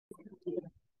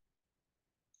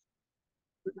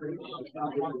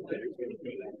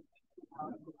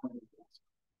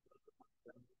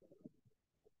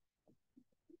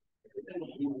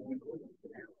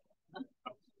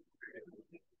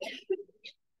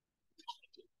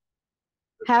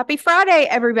Happy Friday,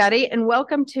 everybody, and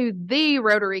welcome to the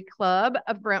Rotary Club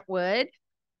of Brentwood.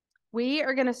 We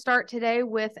are going to start today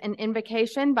with an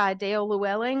invocation by Dale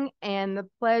Llewellyn, and the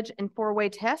pledge and four-way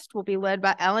test will be led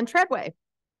by Alan Treadway.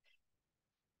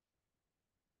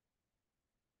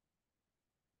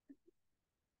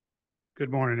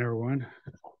 Good morning, everyone.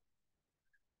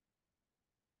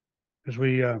 As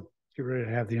we get ready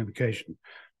to have the invocation,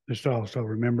 just also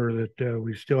remember that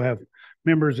we still have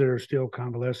members that are still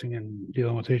convalescing and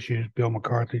dealing with issues. Bill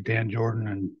McCarthy, Dan Jordan,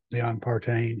 and Leon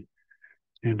Partain.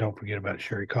 And don't forget about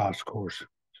Sherry Koss, of course.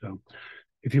 So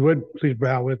if you would, please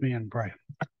bow with me and pray.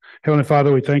 Heavenly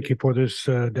Father, we thank you for this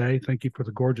day. Thank you for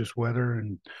the gorgeous weather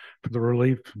and for the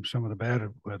relief from some of the bad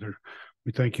weather.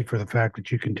 We thank you for the fact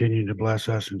that you continue to bless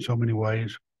us in so many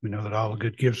ways. We know that all the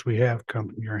good gifts we have come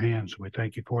from your hands. So we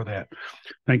thank you for that.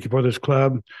 Thank you for this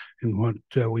club and what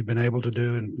we've been able to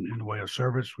do in the way of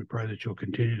service. We pray that you'll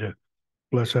continue to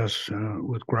bless us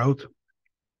with growth,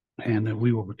 and that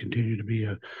we will continue to be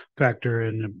a factor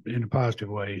in a positive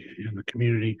way in the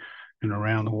community and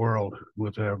around the world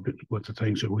with the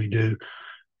things that we do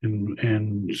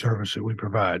and service that we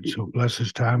provide. So bless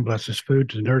this time, bless this food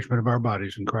to the nourishment of our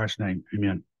bodies. In Christ's name,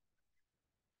 amen.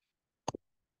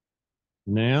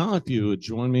 Now, if you would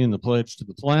join me in the pledge to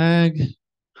the flag,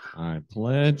 I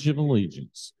pledge of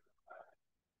allegiance.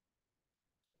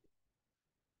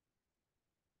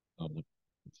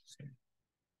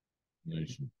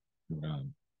 Nation.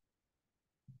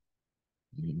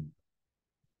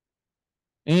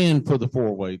 And for the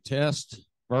four-way test,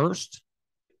 first,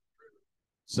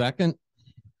 second,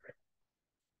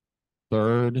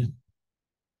 third,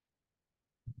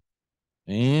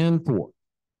 and fourth.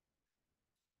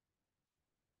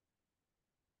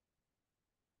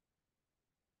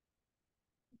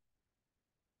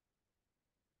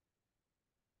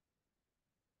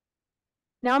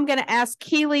 Now I'm going to ask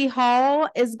Keeley Hall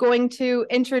is going to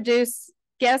introduce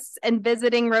guests and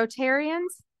visiting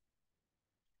Rotarians.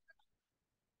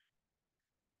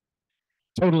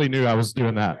 Totally knew I was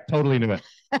doing that. Totally knew it.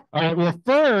 All right. Well,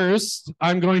 first,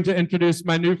 I'm going to introduce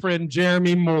my new friend,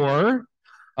 Jeremy Moore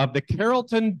of the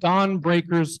Carrollton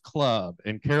Dawnbreakers Club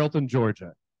in Carrollton,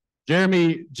 Georgia.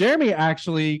 Jeremy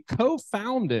actually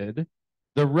co-founded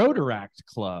the Rotaract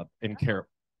Club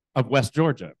of West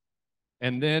Georgia.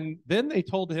 And then they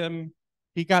told him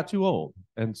he got too old.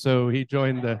 And so he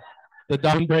joined the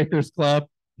Dawnbreakers Club.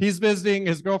 He's visiting.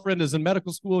 His girlfriend is in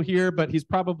medical school here, but he's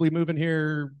probably moving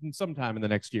here sometime in the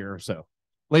next year or so,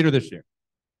 later this year.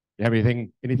 You have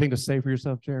anything to say for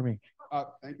yourself, Jeremy?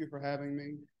 Thank you for having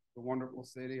me. It's a wonderful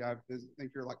city. I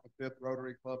think you're like the 5th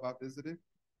Rotary Club I visited.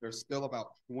 There's still about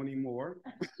 20 more.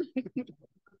 It's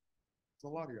a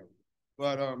lot of you.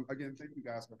 But again, thank you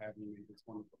guys for having me. It's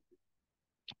wonderful.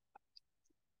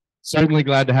 Certainly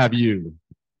glad to have you.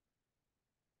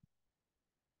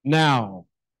 Now,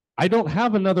 I don't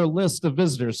have another list of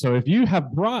visitors, so if you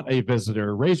have brought a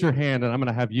visitor, raise your hand and I'm going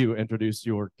to have you introduce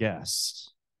your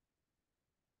guest.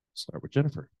 Start with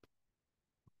Jennifer.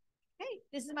 Hey,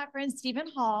 this is my friend Stephen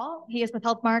Hall. He is with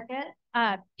Health Market.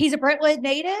 He's a Brentwood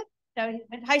native, so he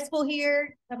went to high school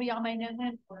here. Some of y'all may know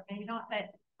him, or maybe not,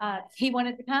 but he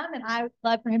wanted to come, and I would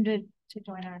love for him to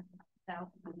join our.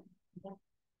 So,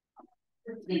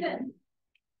 Stephen.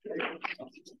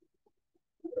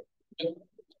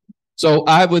 So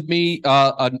I have with me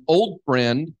an old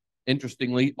friend,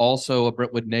 interestingly, also a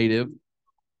Brentwood native.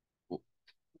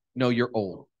 No, you're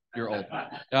old. You're old.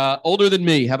 Older than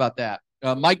me. How about that?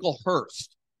 Michael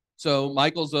Hurst. So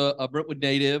Michael's a Brentwood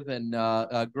native and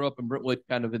grew up in Brentwood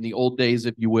kind of in the old days,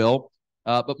 if you will.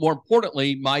 But more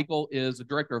importantly, Michael is a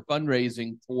director of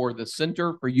fundraising for the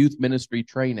Center for Youth Ministry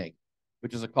Training,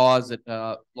 which is a cause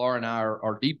that Laura and I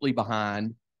are deeply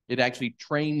behind. It actually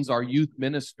trains our youth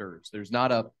ministers. There's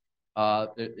not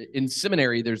in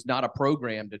seminary, there's not a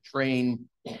program to train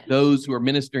those who are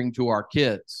ministering to our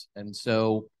kids. And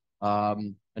so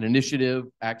an initiative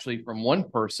actually from one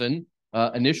person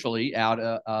initially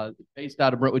based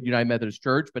out of Brentwood United Methodist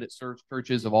Church, but it serves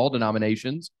churches of all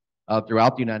denominations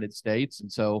throughout the United States. And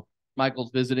so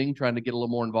Michael's visiting, trying to get a little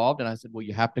more involved. And I said, well,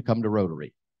 you have to come to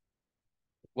Rotary.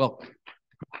 Welcome.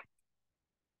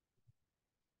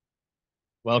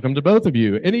 Welcome to both of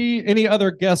you. Any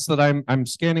other guests that I'm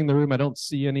scanning the room? I don't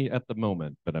see any at the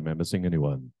moment, but am I missing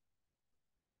anyone?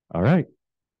 All right.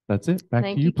 That's it. Back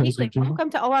Thank to you, Keeley.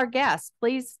 Welcome to all our guests.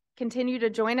 Please continue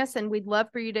to join us, and we'd love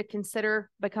for you to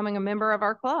consider becoming a member of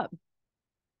our club.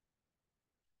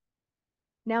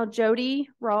 Now Jody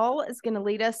Rawl is going to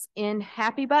lead us in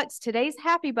Happy Bucks. Today's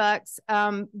Happy Bucks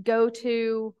go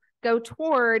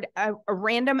toward a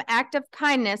random act of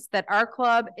kindness that our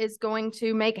club is going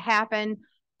to make happen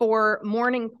for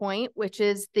Morning Point, which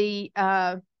is the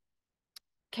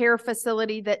care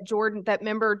facility that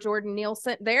member Jordan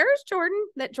Nielsen, there's Jordan,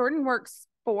 that Jordan works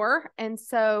for. And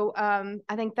so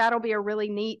I think that'll be a really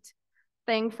neat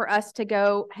thing for us to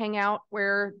go hang out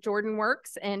where Jordan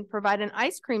works and provide an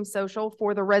ice cream social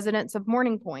for the residents of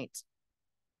Morning Point.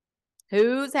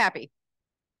 Who's happy?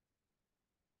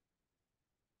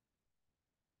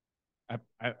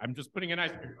 I'm just putting an ice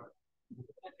cream.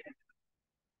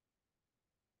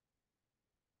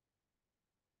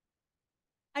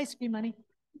 Ice cream money.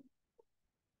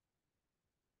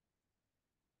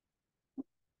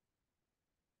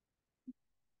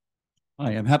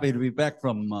 I am happy to be back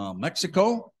from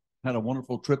Mexico. Had a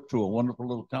wonderful trip to a wonderful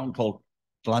little town called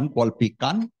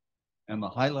Tlancualpican. And the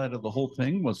highlight of the whole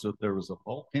thing was that there was a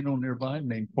volcano nearby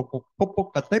named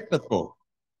Popocatépetl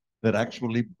that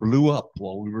actually blew up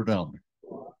while we were down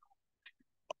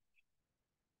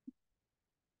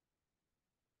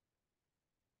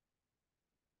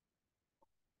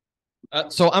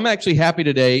there. So I'm actually happy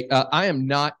today. I am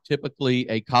not typically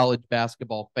a college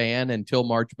basketball fan until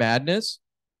March Madness,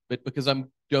 but because I'm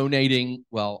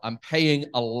I'm paying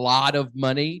a lot of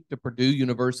money to Purdue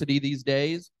University these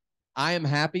days. I am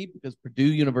happy because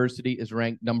Purdue University is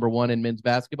ranked #1 in men's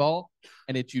basketball,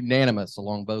 and it's unanimous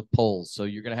along both polls. So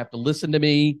you're going to have to listen to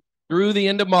me through the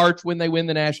end of March when they win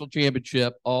the national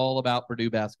championship, all about Purdue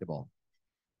basketball.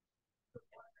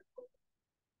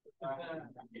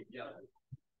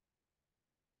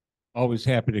 Always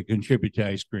happy to contribute to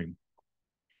ice cream.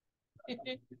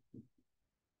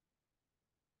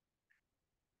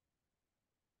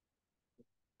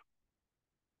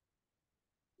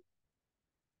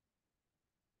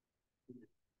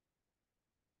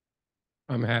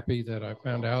 I'm happy that I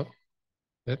found out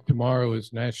that tomorrow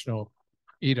is National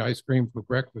Eat Ice Cream for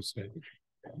Breakfast Day.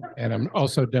 And I'm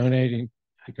also donating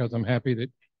because I'm happy that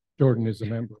Jordan is a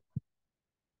member.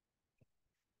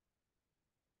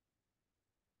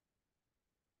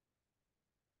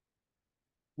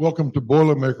 Welcome to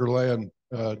Boilermaker land,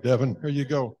 Devin. Here you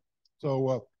go.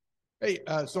 So,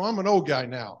 so I'm an old guy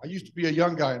now. I used to be a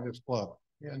young guy in this club.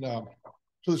 And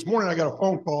so this morning I got a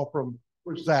phone call from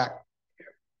Zach.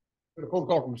 A phone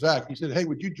call from Zach. He said, "Hey,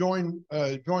 would you join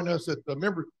us at the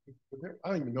membership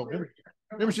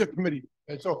committee?"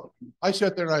 And so I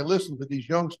sat there and I listened to these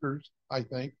youngsters, I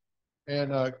think,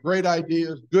 and great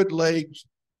ideas, good legs,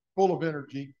 full of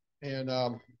energy. And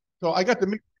so I got to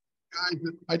meet guys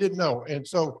that I didn't know. And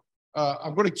so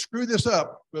I'm going to screw this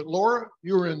up, but Laura,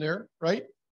 you were in there, right?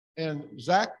 And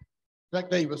Zach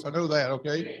Davis, I know that,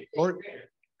 okay? Laura,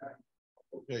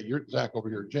 okay, you're Zach over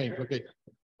here, James, okay.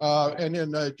 And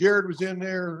then Jared was in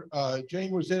there,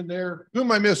 Jane was in there. Who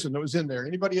am I missing that was in there?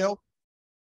 Anybody else?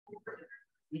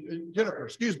 Jennifer,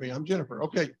 excuse me, I'm Jennifer,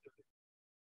 okay.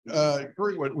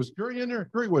 Curry, was Curry in there?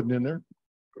 Curry wasn't in there.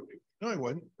 No, he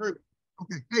wasn't. Curry,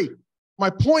 okay, hey, my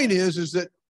point is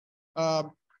that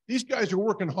these guys are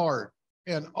working hard,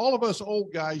 and all of us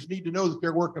old guys need to know that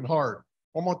they're working hard.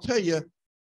 I'm going to tell you,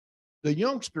 the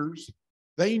youngsters,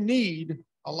 they need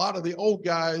a lot of the old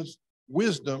guys'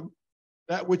 wisdom,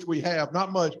 that which we have,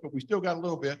 not much, but we still got a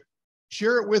little bit.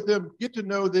 Share it with them, get to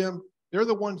know them. They're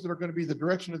the ones that are going to be the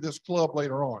direction of this club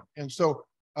later on. And so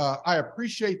I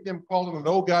appreciate them calling an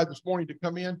old guy this morning to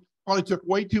come in. Probably took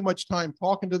way too much time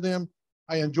talking to them.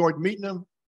 I enjoyed meeting them.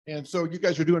 And so you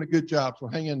guys are doing a good job, so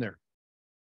hang in there.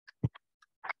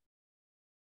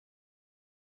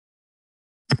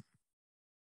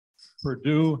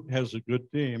 Purdue has a good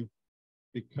team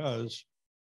because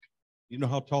you know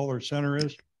how tall their center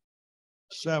is?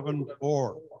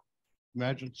 7'4".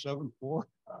 Imagine 7'4".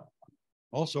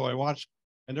 Also, I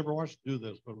never watched do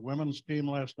this, but women's team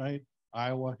last night,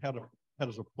 Iowa had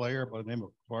as a player by the name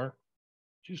of Clark.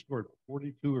 She scored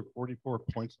 42 or 44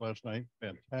 points last night.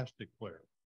 Fantastic player.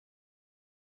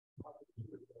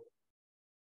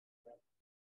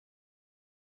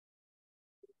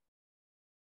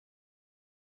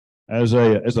 As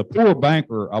a poor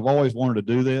banker, I've always wanted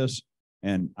to do this,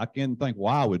 and I can't think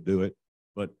why I would do it,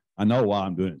 but I know why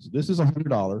I'm doing it. So this is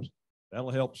 $100.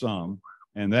 That'll help some,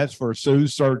 and that's for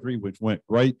Sue's surgery, which went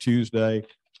great Tuesday.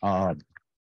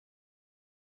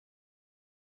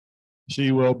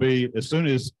 She will be as soon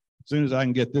as I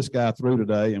can get this guy through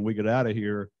today, and we get out of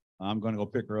here. I'm going to go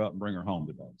pick her up and bring her home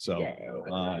today. So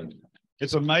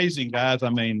it's amazing, guys. I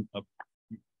mean,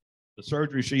 the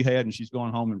surgery she had, and she's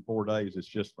going home in 4 days. It's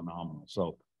just phenomenal.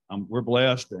 So we're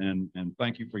blessed, and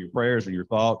thank you for your prayers and your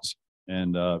thoughts.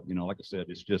 And like I said,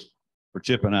 it's just for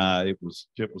Chip and I.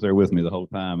 Chip was there with me the whole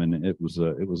time, and it was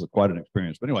quite an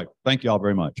experience. But anyway, thank you all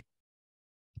very much.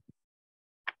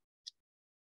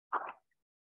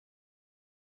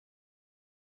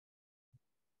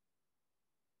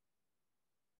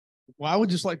 Well, I would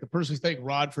just like to personally thank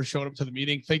Rod for showing up to the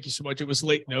meeting. Thank you so much. It was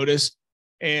late notice,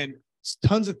 and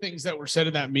tons of things that were said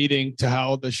in that meeting to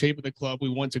how the shape of the club, we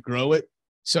want to grow it.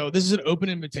 So this is an open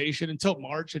invitation until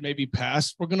March and maybe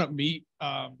past. We're going to meet.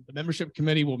 The membership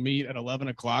committee will meet at 11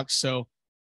 o'clock. So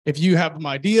if you have some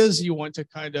ideas, you want to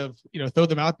kind of, throw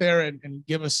them out there and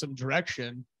give us some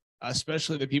direction,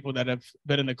 especially the people that have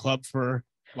been in the club for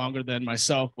longer than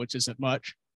myself, which isn't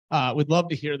much. We'd love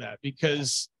to hear that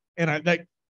because,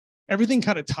 everything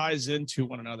kind of ties into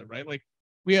one another, right? Like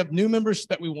we have new members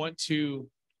that we want to,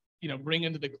 bring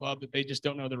into the club that they just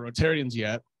don't know the Rotarians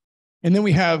yet. And then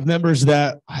we have members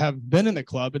that have been in the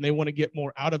club and they want to get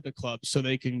more out of the club so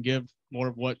they can give more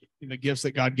of what the gifts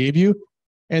that God gave you.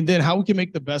 And then how we can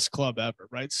make the best club ever,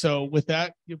 right? So with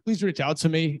that, please reach out to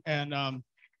me. And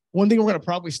one thing we're going to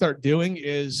probably start doing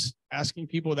is asking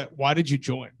people that, why did you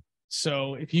join?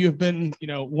 So if you have been,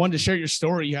 wanting to share your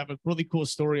story, you have a really cool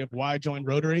story of why I joined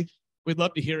Rotary, we'd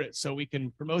love to hear it so we can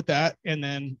promote that. And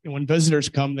then when visitors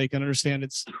come, they can understand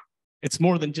it's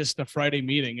more than just a Friday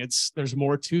meeting. There's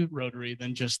more to Rotary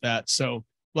than just that. So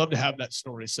love to have that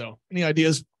story. So any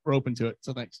ideas, we're open to it.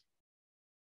 So thanks.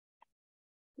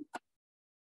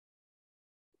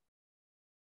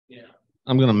 Yeah,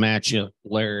 I'm going to match you,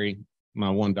 Larry, my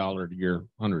 $1 to your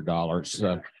 $100.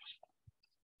 So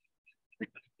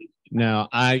no,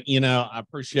 I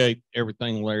appreciate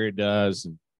everything Larry does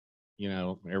and,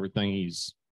 everything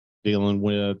he's dealing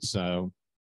with. So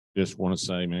just want to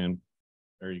say, man,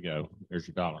 there you go. There's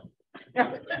your dollar.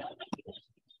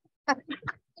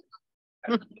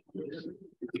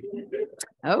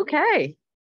 Okay.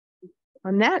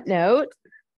 On that note,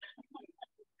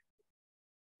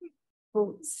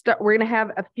 we're going to have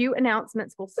a few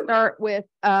announcements. We'll start with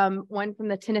one from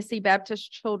the Tennessee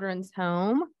Baptist Children's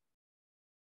Home.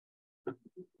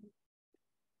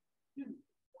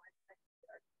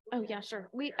 Oh yeah, sure.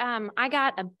 I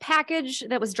got a package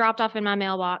that was dropped off in my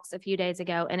mailbox a few days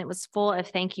ago, and it was full of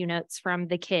thank you notes from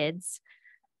the kids.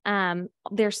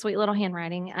 Their sweet little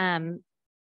handwriting.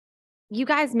 You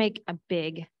guys make a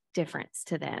big difference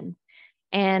to them.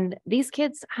 And these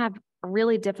kids have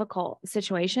really difficult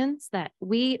situations that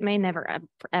we may never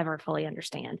ever fully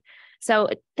understand. So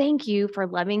thank you for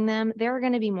loving them. There are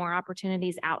going to be more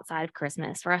opportunities outside of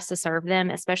Christmas for us to serve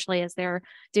them, especially as they're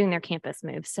doing their campus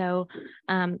move. So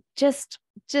just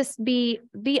be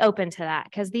open to that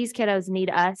because these kiddos need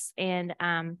us, and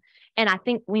I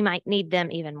think we might need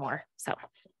them even more. So.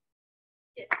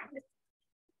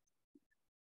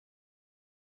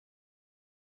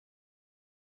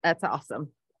 That's awesome.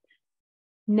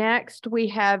 Next, we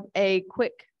have a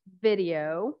quick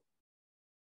video.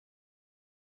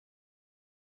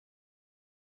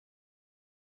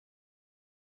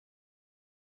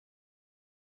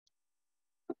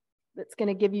 That's going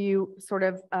to give you sort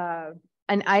of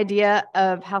an idea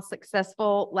of how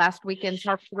successful last weekend's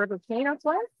Harp River cleanup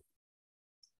was.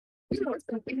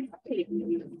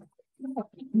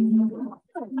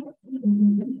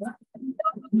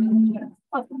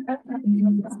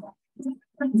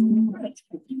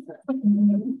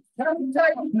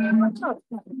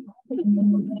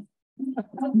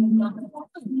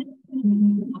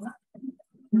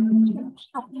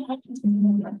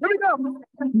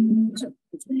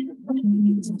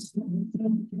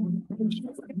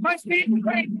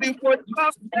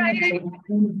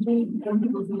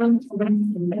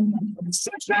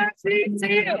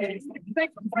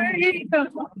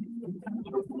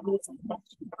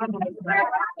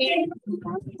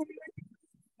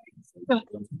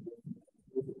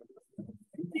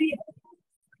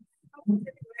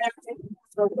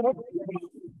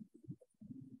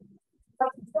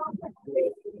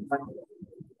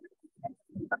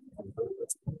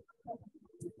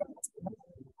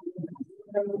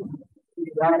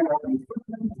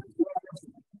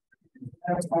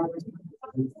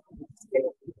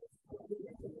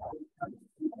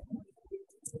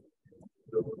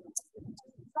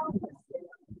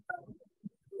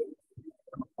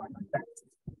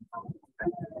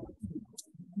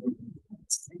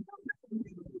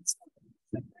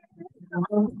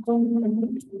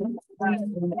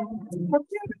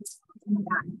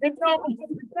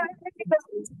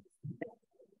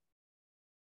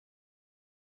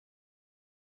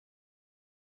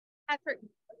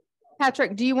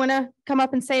 Patrick, do you want to come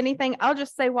up and say anything? I'll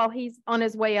just say while he's on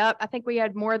his way up, I think we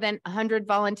had more than 100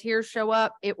 volunteers show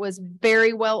up. It was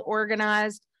very well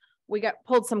organized, We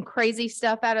pulled some crazy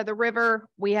stuff out of the river.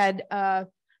 We had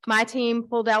my team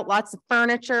pulled out lots of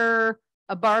furniture,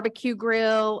 a barbecue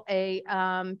grill, a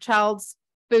child's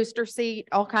booster seat,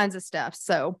 all kinds of stuff.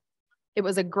 So it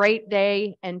was a great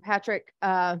day, and Patrick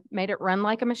made it run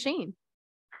like a machine.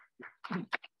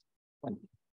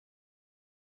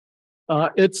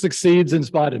 It succeeds in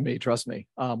spite of me, trust me.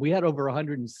 We had over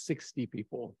 160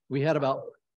 people. We had about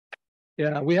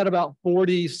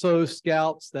 40 so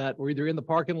scouts that were either in the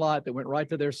parking lot that went right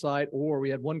to their site, or we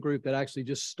had one group that actually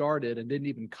just started and didn't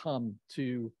even come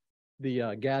to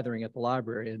the gathering at the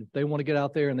library. And if they want to get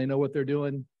out there and they know what they're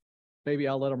doing, maybe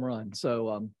I'll let them run.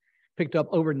 So picked up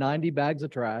over 90 bags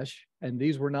of trash, and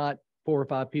these were not 4 or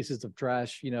 5 pieces of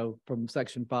trash, you know, from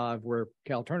Section 5 where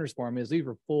Cal Turner's farm is. These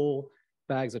were full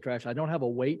bags of trash. I don't have a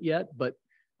weight yet, but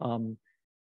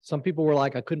some people were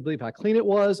like, I couldn't believe how clean it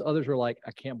was. Others were like,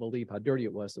 I can't believe how dirty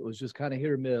it was. It was just kind of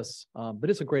hit or miss. But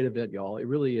it's a great event, y'all. It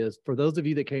really is. For those of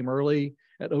you that came early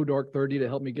at Dark 30 to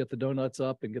help me get the donuts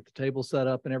up and get the table set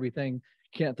up and everything,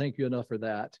 can't thank you enough for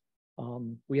that.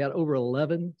 We had over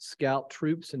 11 scout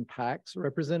troops and packs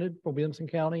represented from Williamson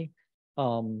County.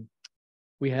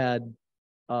 We had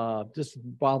just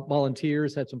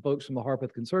volunteers, had some folks from the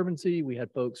Harpeth Conservancy. We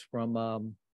had folks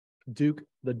from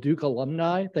the Duke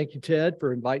alumni. Thank you, Ted,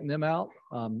 for inviting them out.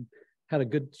 Had a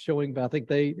good showing, but I think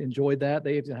they enjoyed that.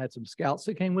 They even had some scouts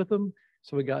that came with them.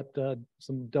 So we got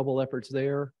some double efforts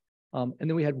there. And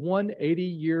then we had one 80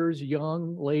 years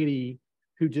young lady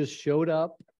who just showed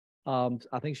up.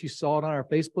 I think she saw it on our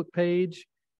Facebook page,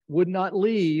 would not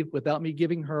leave without me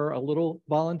giving her a little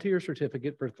volunteer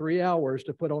certificate for 3 hours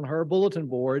to put on her bulletin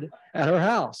board at her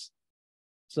house.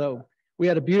 So we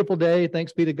had a beautiful day.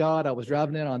 Thanks be to God. I was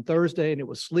driving in on Thursday and it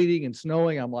was sleeting and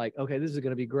snowing. I'm like, okay, this is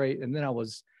going to be great. And then I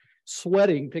was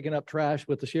sweating, picking up trash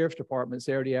with the sheriff's department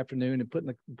Saturday afternoon and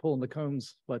pulling the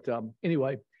cones. But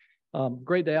anyway,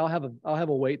 great day. I'll have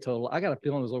a weight total. I got a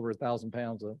feeling it was over 1,000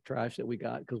 pounds of trash that we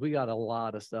got, because we got a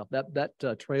lot of stuff.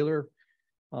 That trailer,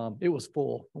 it was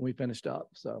full when we finished up.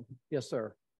 So yes,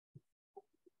 sir.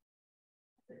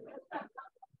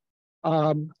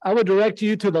 I would direct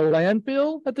you to the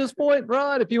landfill at this point,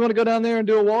 Rod. If you want to go down there and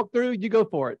do a walkthrough, you go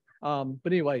for it. But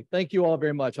anyway, thank you all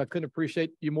very much. I couldn't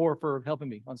appreciate you more for helping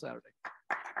me on Saturday.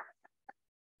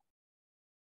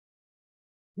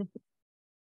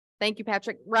 Thank you,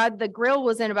 Patrick. Rod, the grill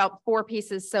was in about 4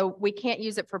 pieces, so we can't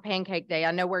use it for pancake day.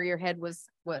 I know where your head was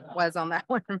on that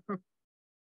one.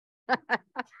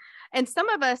 And some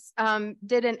of us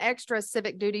did an extra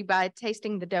civic duty by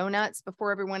tasting the donuts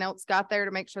before everyone else got there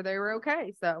to make sure they were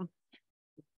okay. So,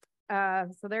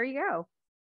 so there you go.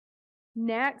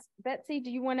 Next, Betsy, do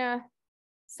you want to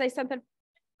say something?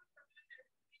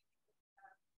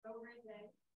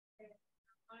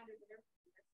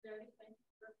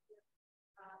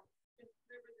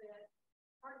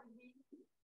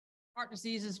 Heart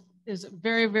disease is a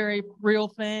very, very real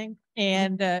thing.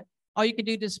 And all you can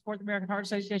do to support the American Heart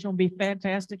Association will be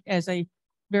fantastic as a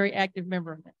very active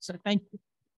member of it. So thank you.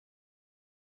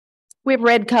 We have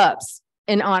red cups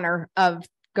in honor of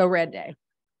Go Red Day.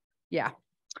 Yeah.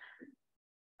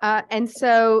 And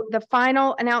so the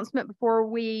final announcement before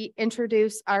we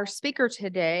introduce our speaker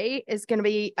today is going to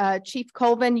be Chief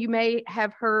Colvin. You may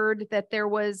have heard that there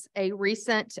was a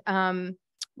recent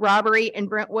robbery in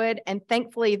Brentwood, and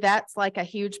thankfully that's like a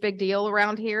huge big deal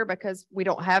around here because we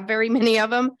don't have very many of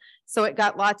them. So it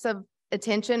got lots of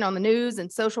attention on the news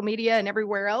and social media and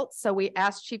everywhere else. So we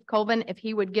asked Chief Colvin if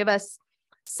he would give us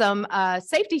some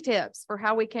safety tips for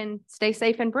how we can stay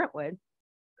safe in Brentwood.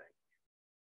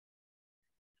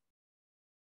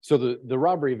 So the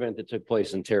robbery event that took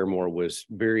place in Terramore was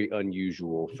very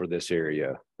unusual for this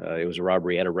area. It was a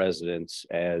robbery at a residence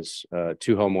as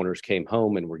 2 homeowners came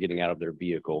home and were getting out of their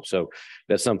vehicle. So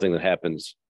that's something that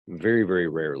happens very, very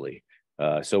rarely.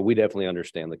 So we definitely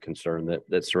understand the concern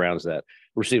that surrounds that.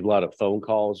 Received a lot of phone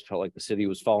calls, felt like the city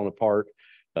was falling apart.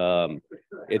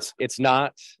 It's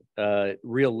not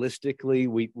realistically,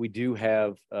 we do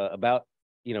have about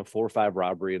 4 or 5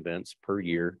 robbery events per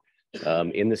year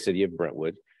in the city of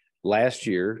Brentwood. Last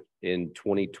year in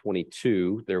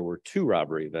 2022, there were 2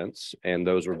 robbery events, and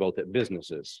those were both at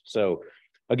businesses. So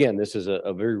again, this is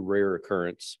a very rare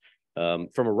occurrence. From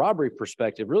a robbery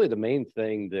perspective, really the main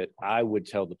thing that I would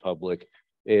tell the public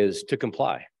is to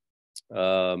comply.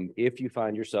 If you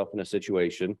find yourself in a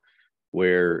situation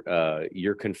where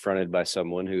you're confronted by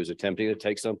someone who's attempting to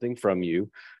take something from you,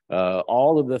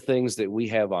 all of the things that we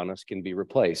have on us can be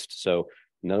replaced. So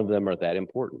none of them are that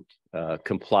important.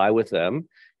 Comply with them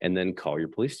and then call your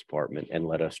police department and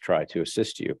let us try to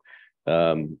assist you.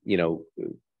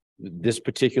 this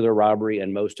particular robbery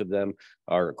and most of them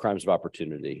are crimes of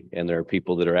opportunity. And there are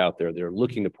people that are out there that are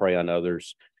looking to prey on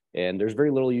others. And there's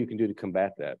very little you can do to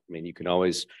combat that. I mean, you can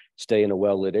always stay in a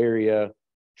well-lit area,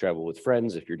 travel with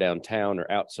friends if you're downtown or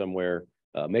out somewhere.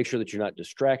 Make sure that you're not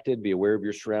distracted. Be aware of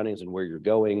your surroundings and where you're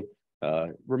going.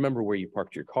 Remember where you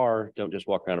parked your car. Don't just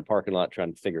walk around a parking lot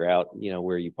trying to figure out,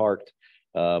 where you parked.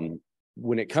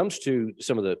 When it comes to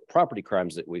some of the property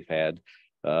crimes that we've had,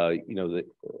 we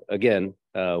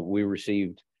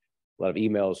received a lot of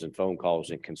emails and phone calls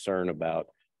and concern about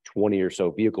 20 or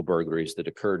so vehicle burglaries that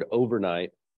occurred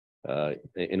overnight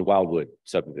in Wildwood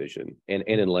subdivision and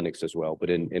in Lenox as well, but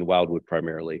in Wildwood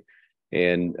primarily.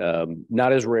 And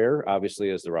not as rare,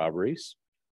 obviously, as the robberies,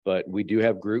 but we do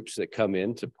have groups that come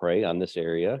in to prey on this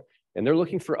area, and they're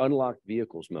looking for unlocked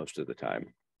vehicles most of the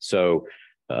time. So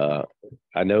I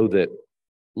know that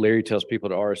Larry tells people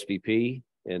to RSVP,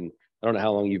 and I don't know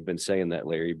how long you've been saying that,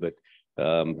 Larry, but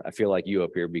I feel like you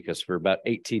up here because for about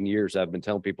 18 years, I've been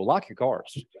telling people, lock your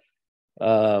cars,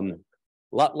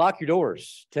 lock your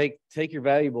doors, take your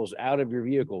valuables out of your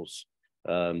vehicles.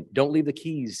 Don't leave the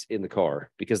keys in the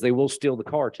car because they will steal the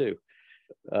car too.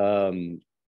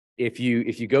 If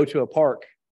you go to a park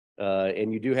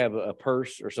and you do have a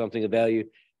purse or something of value,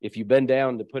 if you bend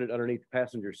down to put it underneath the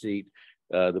passenger seat,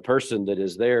 the person that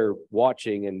is there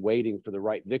watching and waiting for the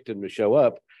right victim to show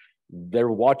up, they're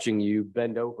watching you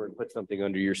bend over and put something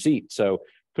under your seat. So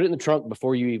put it in the trunk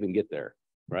before you even get there,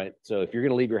 right? So if you're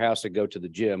going to leave your house and go to the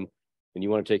gym and you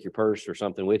want to take your purse or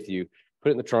something with you, put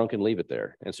it in the trunk and leave it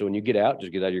there. And so when you get out,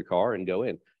 just get out of your car and go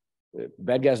in.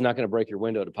 Bad guy's not going to break your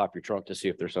window to pop your trunk to see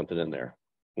if there's something in there.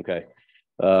 Okay.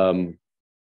 So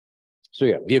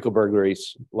yeah, vehicle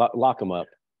burglaries, lock them up.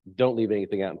 Don't leave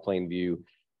anything out in plain view.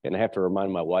 And I have to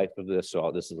remind my wife of this.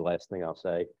 So this is the last thing I'll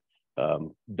say.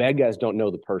 Bad guys don't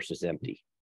know the purse is empty.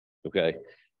 Okay.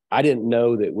 I didn't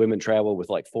know that women travel with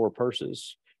like 4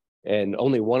 purses and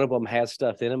only one of them has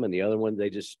stuff in them. And the other one, they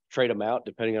just trade them out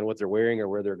depending on what they're wearing or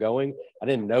where they're going. I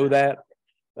didn't know that,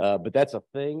 but that's a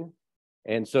thing.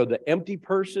 And so the empty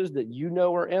purses that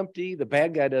are empty, the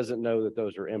bad guy doesn't know that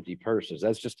those are empty purses.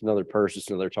 That's just another purse. It's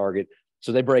another target.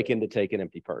 So they break in to take an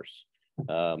empty purse.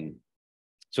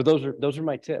 So those are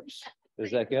my tips. Is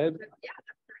that good? Yeah,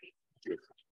 that's great.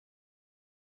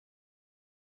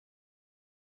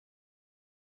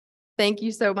 Thank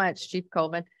you so much, Chief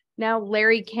Coleman. Now,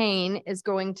 Larry Kain is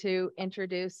going to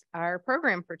introduce our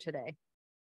program for today.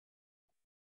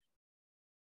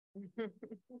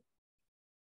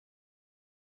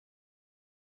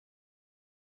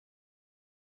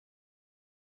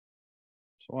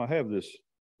 So I have this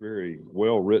very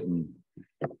well-written,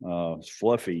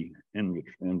 fluffy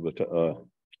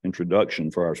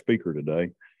introduction for our speaker today,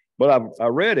 but I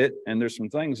read it, and there's some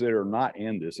things that are not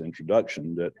in this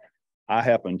introduction that I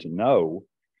happen to know.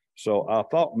 So I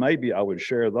thought maybe I would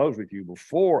share those with you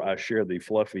before I share the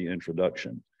fluffy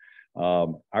introduction.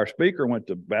 Our speaker went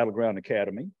to Battleground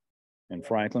Academy in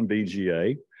Franklin,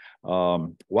 BGA.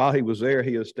 While he was there,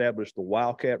 he established the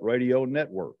Wildcat Radio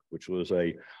Network, which was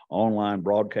a online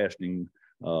broadcasting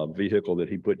vehicle that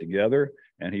he put together,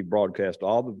 and he broadcast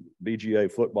all the BGA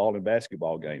football and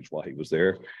basketball games while he was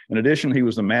there. In addition, he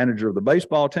was the manager of the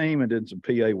baseball team and did some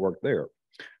PA work there.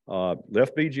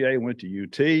 Left BGA, went to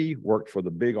UT, worked for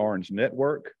the Big Orange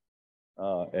Network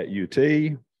at UT,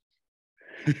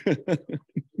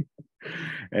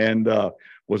 and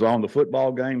was on the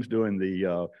football games doing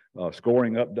the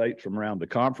scoring updates from around the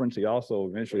conference. He also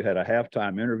eventually had a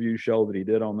halftime interview show that he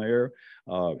did on there.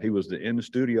 He was the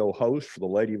in-studio host for the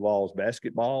Lady Vols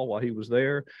basketball while he was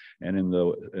there. And in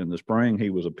the spring, he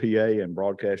was a PA and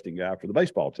broadcasting guy for the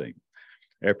baseball team.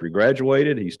 After he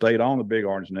graduated, he stayed on the Big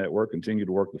Orange Network, continued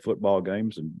to work the football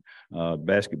games and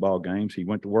basketball games. He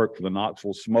went to work for the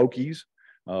Knoxville Smokies,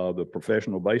 the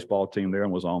professional baseball team there,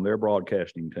 and was on their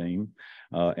broadcasting team.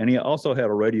 And he also had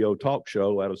a radio talk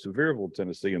show out of Sevierville,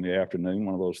 Tennessee in the afternoon,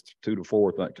 one of those 2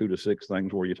 to 6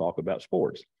 things where you talk about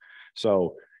sports.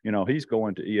 So, he's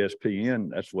going to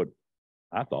ESPN. That's what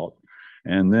I thought.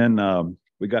 And then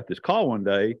we got this call one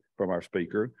day from our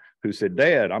speaker who said,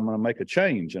 "Dad, I'm going to make a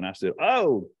change." And I said,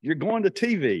 "Oh, you're going to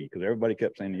TV?" Because everybody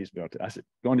kept saying he's going to. I said,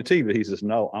 "Going to TV?" He says,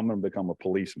 "No, I'm going to become a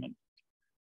policeman."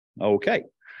 Okay.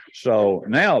 So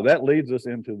now that leads us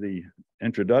into the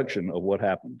introduction of what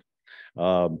happened.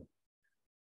 Let's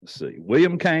see.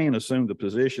 William Kain assumed the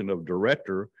position of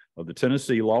director of the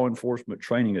Tennessee Law Enforcement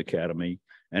Training Academy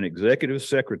and executive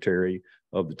secretary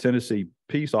of the Tennessee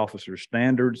Peace Officers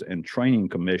Standards and Training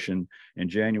Commission in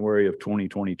January of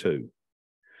 2022.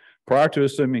 Prior to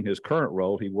assuming his current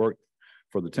role, he worked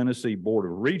for the Tennessee Board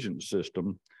of Regents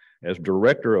system as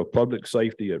director of public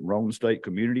safety at Roane State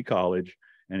Community College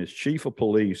and is chief of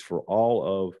police for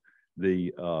all of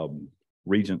the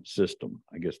Regent system.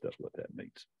 I guess that's what that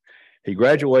means. He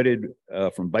graduated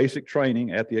from basic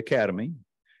training at the academy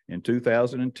in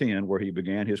 2010, where he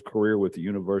began his career with the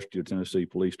University of Tennessee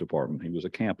Police Department. He was a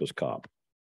campus cop.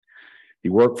 He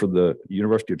worked for the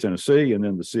University of Tennessee and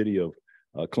then the city of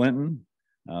Clinton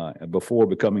before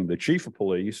becoming the chief of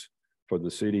police for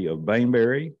the city of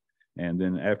Bainbury. And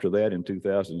then after that, in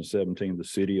 2017, the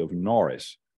city of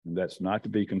Norris. And that's not to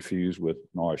be confused with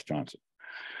Norris Johnson.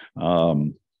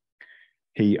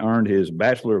 He earned his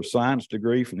Bachelor of Science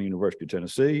degree from the University of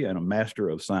Tennessee and a Master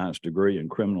of Science degree in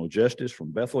Criminal Justice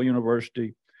from Bethel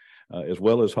University, as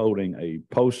well as holding a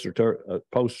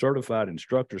post-certified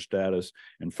instructor status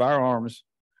in firearms,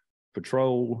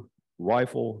 patrol,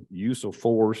 rifle, use of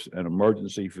force, and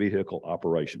emergency vehicle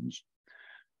operations.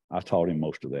 I taught him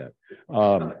most of that.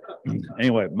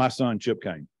 Anyway, my son, Chip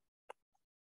Kain.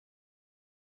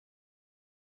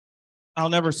 I'll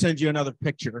never send you another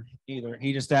picture either.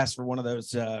 He just asked for one of those.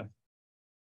 Didn't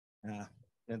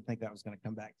think that was going to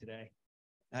come back today.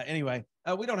 Anyway,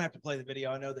 we don't have to play the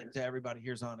video. I know that everybody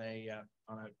here's on a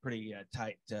pretty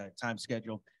tight time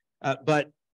schedule. But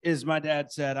as my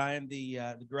dad said, I am the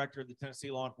director of the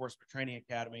Tennessee Law Enforcement Training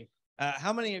Academy.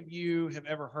 How many of you have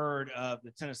ever heard of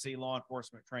the Tennessee Law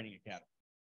Enforcement Training Academy?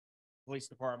 Police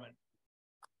Department.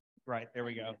 Right, there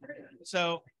we go.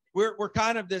 So we're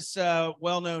kind of this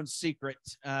well-known secret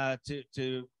to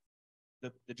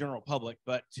the general public,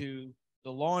 but to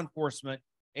the law enforcement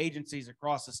agencies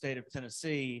across the state of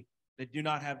Tennessee that do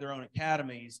not have their own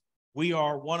academies, we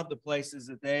are one of the places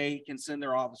that they can send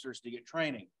their officers to get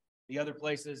training. The other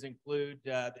places include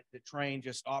that train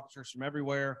just officers from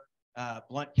everywhere.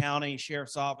 Blount County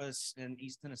Sheriff's Office in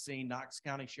East Tennessee, Knox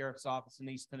County Sheriff's Office in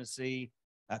East Tennessee,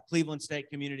 Cleveland State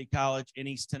Community College in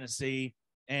East Tennessee,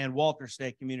 and Walter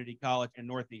State Community College in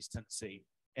Northeast Tennessee.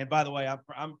 And by the way,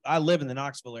 I live in the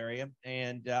Knoxville area,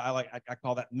 and I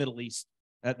call that Middle East,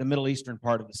 the Middle Eastern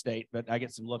part of the state, but I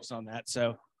get some looks on that.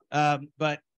 So,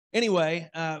 but anyway,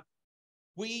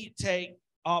 we take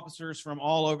officers from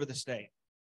all over the state,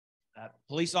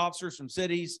 police officers from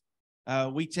cities.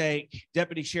 We take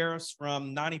deputy sheriffs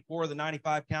from 94 of the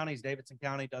 95 counties. Davidson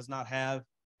County does not have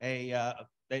they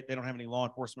don't have any law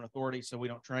enforcement authority, so we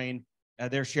don't train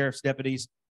their sheriff's deputies.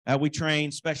 We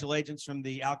train special agents from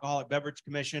the Alcoholic Beverage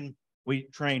Commission. We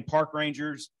train park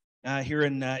rangers here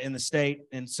in the state.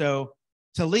 And so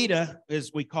TLETA,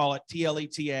 as we call it,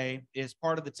 TLETA, is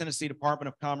part of the Tennessee Department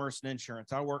of Commerce and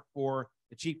Insurance. I work for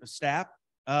the Chief of Staff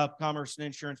of Commerce and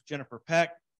Insurance, Jennifer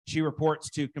Peck. She reports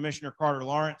to Commissioner Carter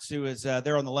Lawrence, who is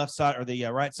there on the left side or the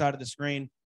right side of the screen.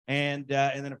 And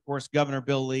then, of course, Governor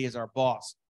Bill Lee is our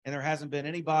boss. And there hasn't been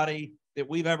anybody that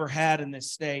we've ever had in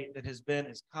this state that has been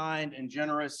as kind and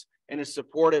generous and as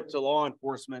supportive to law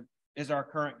enforcement as our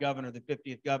current governor, the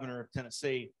 50th governor of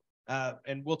Tennessee.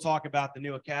 And we'll talk about the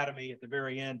new academy at the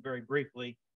very end very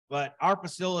briefly. But our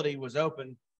facility was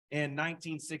opened in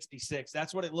 1966.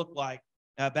 That's what it looked like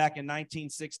back in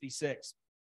 1966.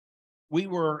 We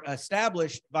were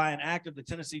established by an act of the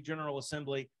Tennessee General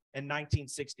Assembly in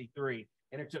 1963,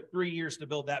 and it took 3 years to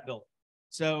build that building.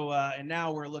 So, and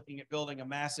now we're looking at building a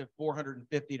massive $450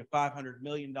 to $500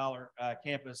 million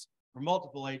campus for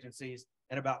multiple agencies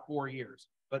in about 4 years.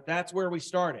 But that's where we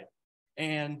started.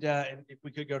 And if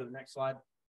we could go to the next slide.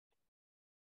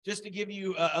 Just to give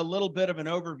you a little bit of an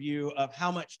overview of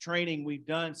how much training we've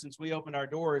done since we opened our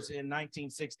doors in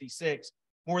 1966,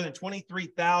 more than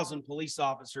 23,000 police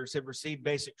officers have received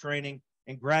basic training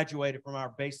and graduated from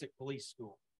our basic police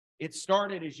school. It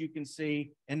started, as you can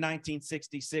see, in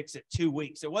 1966 at 2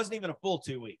 weeks. It wasn't even a full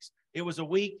 2 weeks. It was a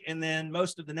week and then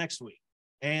most of the next week.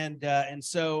 And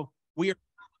so we are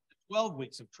 12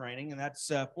 weeks of training, and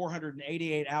that's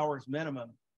 488 hours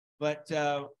minimum. But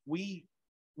we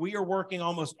are working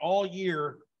almost all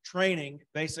year training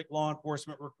basic law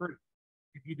enforcement recruits.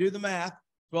 If you do the math,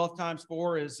 12 times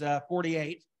 4 is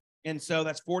 48. And so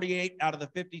that's 48 out of the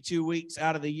 52 weeks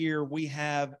out of the year we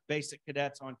have basic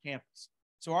cadets on campus.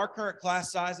 So our current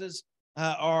class sizes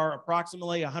are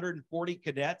approximately 140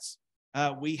 cadets.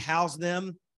 We house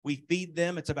them, we feed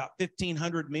them. It's about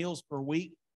 1,500 meals per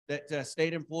week that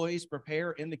state employees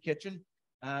prepare in the kitchen.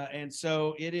 And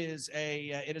so it is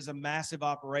a massive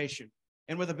operation.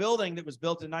 And with a building that was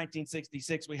built in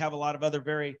 1966, we have a lot of other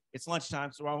it's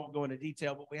lunchtime, so I won't go into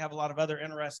detail, but we have a lot of other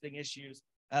interesting issues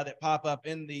that pop up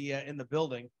in the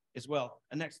building as well.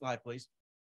 Next slide, please.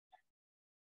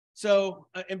 So,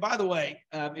 and by the way,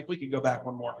 if we could go back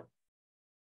one more.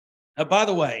 By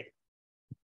the way,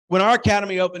 when our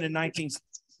academy opened in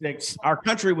 1966, our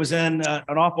country was in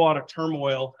an awful lot of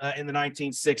turmoil in the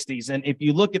 1960s. And if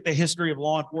you look at the history of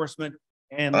law enforcement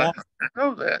and I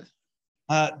know that.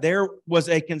 there was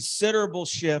a considerable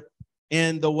shift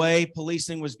in the way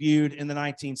policing was viewed in the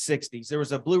 1960s. There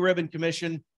was a Blue Ribbon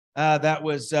Commission that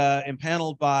was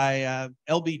impaneled by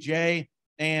LBJ,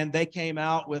 and they came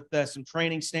out with some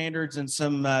training standards and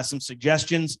some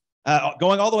suggestions.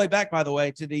 Going all the way back, by the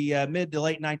way, to the mid to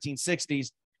late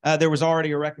 1960s, there was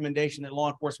already a recommendation that law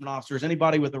enforcement officers,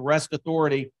 anybody with arrest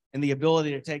authority and the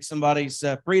ability to take somebody's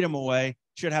freedom away,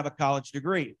 should have a college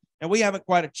degree. And we haven't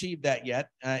quite achieved that yet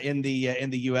in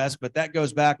the U.S., but that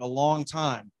goes back a long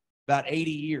time, about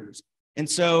 80 years. And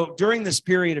so during this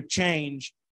period of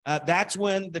change, that's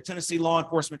when the Tennessee Law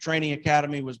Enforcement Training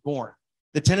Academy was born.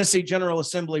 The Tennessee General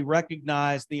Assembly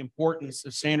recognized the importance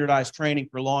of standardized training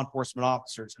for law enforcement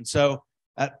officers. And so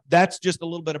that's just a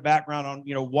little bit of background on,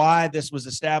 why this was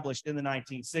established in the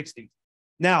 1960s.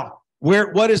 Now,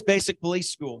 what is basic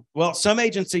police school? Well, some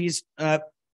agencies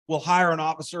will hire an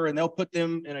officer and they'll put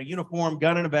them in a uniform,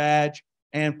 gun and a badge,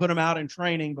 and put them out in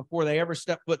training before they ever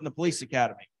step foot in the police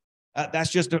academy. It's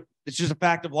just a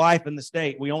fact of life in the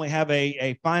state. We only have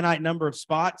a finite number of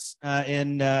spots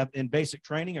in basic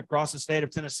training across the state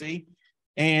of Tennessee,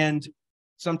 and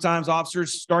sometimes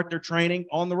officers start their training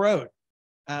on the road.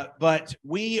 But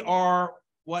we are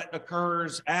what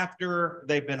occurs after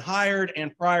they've been hired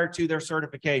and prior to their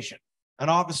certification.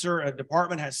 A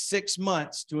department has 6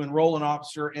 months to enroll an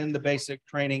officer in the basic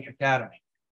training academy.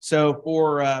 So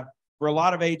for a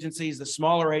lot of agencies, the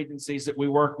smaller agencies that we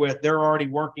work with, they're already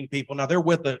working people. Now, they're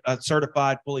with a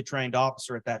certified, fully trained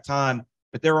officer at that time,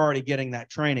 but they're already getting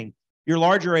that training. Your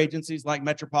larger agencies like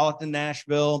Metropolitan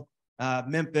Nashville,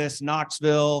 Memphis,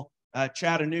 Knoxville,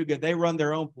 Chattanooga, they run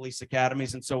their own police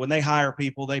academies. And so when they hire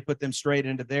people, they put them straight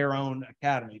into their own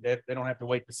academy. They don't have to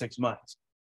wait for 6 months.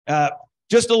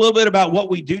 Just a little bit about what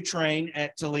we do train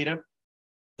at Toledo.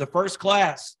 The first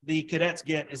class the cadets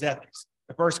get is ethics,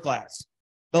 the first class.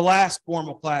 The last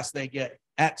formal class they get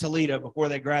at Toledo before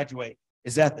they graduate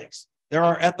is ethics. There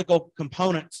are ethical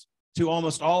components to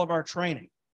almost all of our training,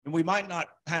 and we might not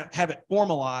have it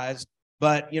formalized,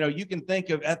 but you can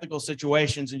think of ethical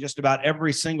situations in just about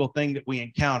every single thing that we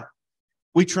encounter.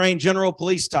 We train general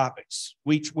police topics.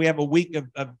 We have a week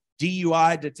of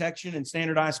DUI detection and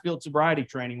standardized field sobriety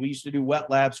training. We used to do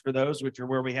wet labs for those, which are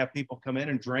where we have people come in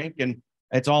and drink, and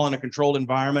it's all in a controlled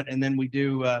environment. And then we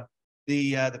do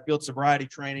the field sobriety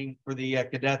training for the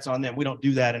cadets on them. We don't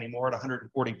do that anymore at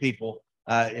 140 people.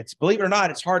 Believe it or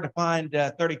not, it's hard to find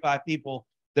 35 people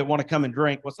that want to come and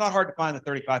drink. Well, it's not hard to find the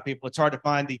 35 people. It's hard to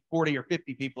find the 40 or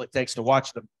 50 people it takes to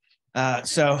watch them.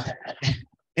 So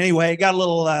anyway, it got a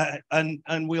little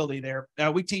unwieldy there.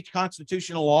 We teach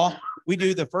constitutional law. We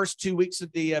do the first 2 weeks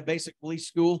of the basic police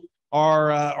school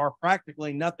are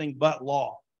practically nothing but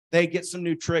law. They get some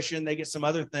nutrition, they get some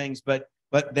other things, but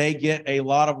they get a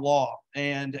lot of law.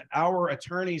 And our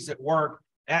attorneys that work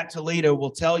at Toledo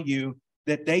will tell you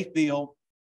that they feel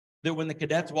that when the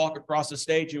cadets walk across the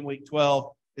stage in week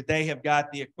 12, that they have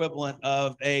got the equivalent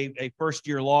of a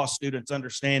first-year law student's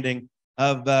understanding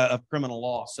of criminal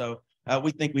law. So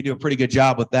we think we do a pretty good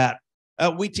job with that.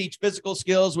 We teach physical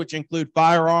skills, which include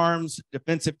firearms,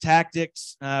 defensive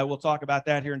tactics. We'll talk about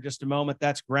that here in just a moment.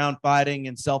 That's ground fighting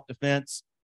and self-defense.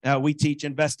 We teach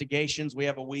investigations. We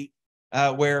have a week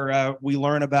where we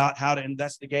learn about how to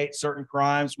investigate certain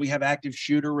crimes. We have active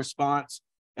shooter response.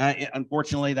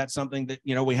 Unfortunately, that's something that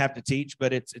we have to teach,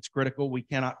 but it's critical. We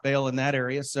cannot fail in that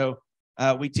area. So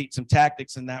we teach some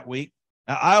tactics in that week.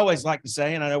 I always like to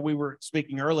say, and I know we were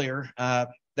speaking earlier,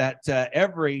 that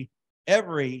every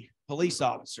police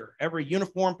officer, every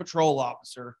uniformed patrol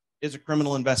officer is a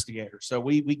criminal investigator. So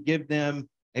we give them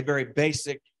a very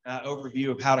basic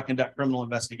overview of how to conduct criminal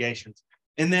investigations.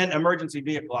 And then emergency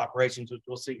vehicle operations, which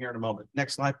we'll see here in a moment.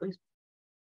 Next slide, please.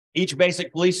 Each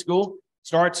basic police school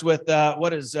starts with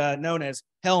what is known as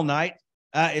Hell Night.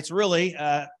 It's really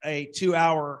a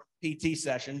 2-hour PT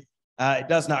session. It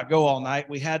does not go all night.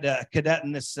 We had a cadet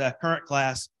in this current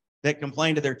class that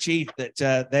complained to their chief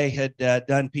that they had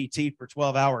done PT for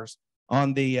 12 hours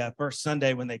on the first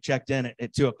Sunday when they checked in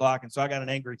at 2 o'clock. And so I got an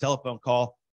angry telephone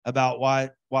call about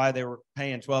why they were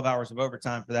paying 12 hours of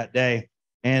overtime for that day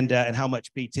and how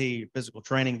much PT, physical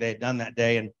training they had done that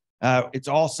day. And it's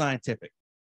all scientific.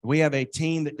 We have a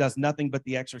team that does nothing but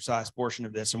the exercise portion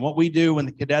of this. And what we do when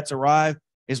the cadets arrive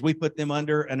is we put them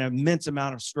under an immense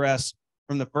amount of stress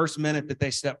from the first minute that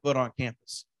they step foot on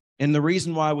campus. And the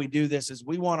reason why we do this is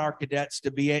we want our cadets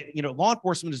to be, law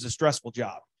enforcement is a stressful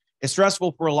job. It's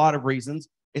stressful for a lot of reasons.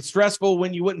 It's stressful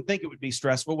when you wouldn't think it would be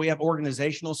stressful. We have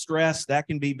organizational stress that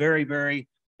can be very, very,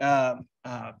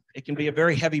 it can be a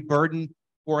very heavy burden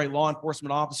for a law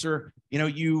enforcement officer.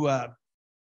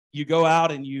 you go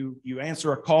out and you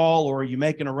answer a call or you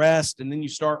make an arrest, and then you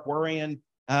start worrying,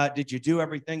 did you do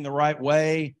everything the right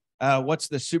way? What's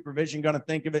the supervision going to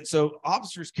think of it? So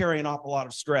officers carry an awful lot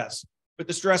of stress. But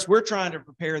the stress we're trying to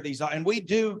prepare these, and we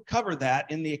do cover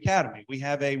that in the academy. We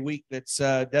have a week that's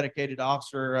dedicated to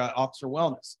officer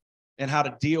wellness and how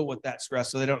to deal with that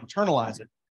stress so they don't internalize it.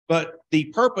 But the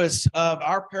purpose of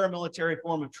our paramilitary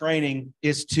form of training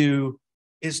is to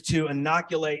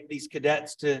inoculate these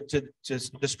cadets to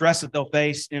the stress that they'll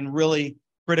face in really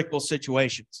critical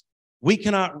situations. We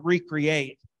cannot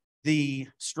recreate the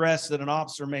stress that an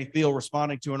officer may feel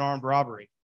responding to an armed robbery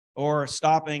or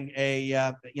stopping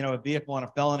a vehicle on a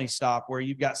felony stop where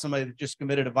you've got somebody that just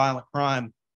committed a violent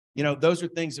crime. Those are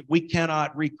things that we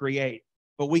cannot recreate,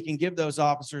 but we can give those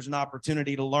officers an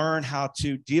opportunity to learn how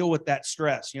to deal with that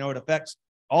stress. It affects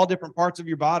all different parts of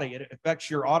your body. It affects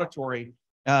your auditory.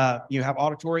 You have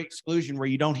auditory exclusion where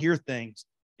you don't hear things.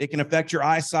 It can affect your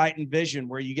eyesight and vision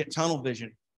where you get tunnel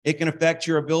vision. It can affect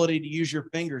your ability to use your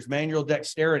fingers, manual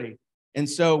dexterity. And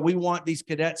so we want these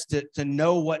cadets to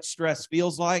know what stress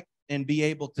feels like and be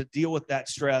able to deal with that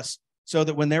stress so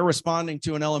that when they're responding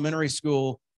to an elementary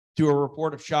school to a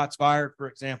report of shots fired, for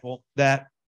example, that,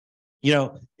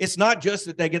 it's not just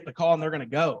that they get the call and they're going to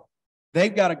go.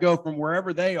 They've got to go from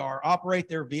wherever they are, operate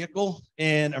their vehicle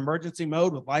in emergency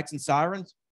mode with lights and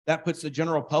sirens. That puts the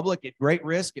general public at great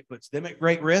risk. It puts them at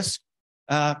great risk.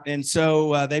 And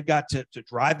so they've got to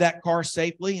drive that car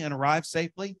safely and arrive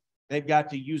safely. They've got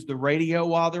to use the radio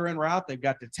while they're en route. They've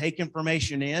got to take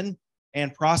information in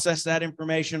and process that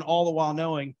information, all the while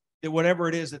knowing that whatever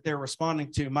it is that they're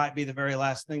responding to might be the very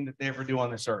last thing that they ever do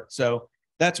on this earth. So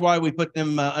that's why we put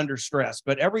them under stress.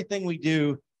 But everything we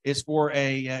do is for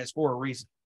a reason.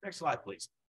 Next slide, please.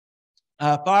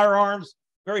 Firearms,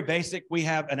 very basic. We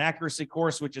have an accuracy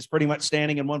course, which is pretty much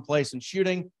standing in one place and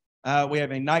shooting. We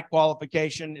have a night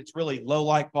qualification. It's really low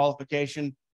light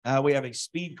qualification. We have a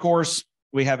speed course.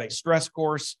 We have a stress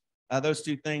course. Those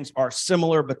two things are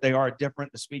similar, but they are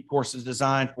different. The speed course is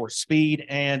designed for speed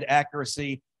and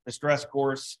accuracy. The stress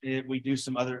course, we do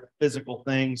some other physical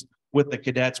things with the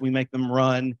cadets. We make them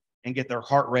run and get their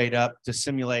heart rate up to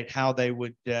simulate how they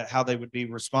would be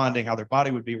responding, how their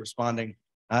body would be responding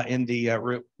in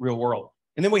the real world.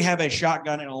 And then we have a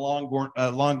shotgun and a long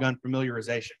gun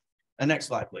familiarization. Next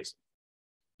slide, please.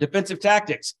 Defensive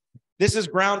tactics. This is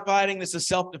ground fighting. This is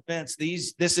self-defense.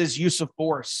 This is use of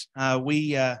force.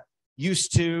 We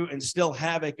used to and still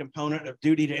have a component of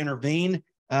duty to intervene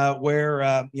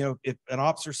where, if an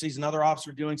officer sees another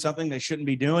officer doing something they shouldn't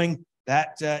be doing,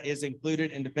 that is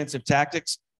included in defensive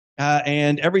tactics.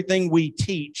 And everything we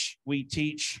teach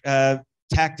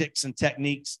tactics and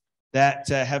techniques that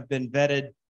have been vetted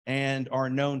and are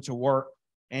known to work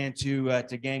and to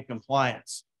gain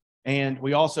compliance. And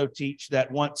we also teach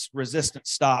that once resistance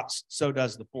stops, so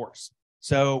does the force.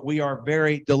 So we are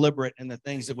very deliberate in the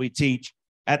things that we teach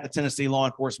at the Tennessee Law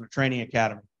Enforcement Training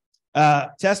Academy.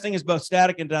 Testing is both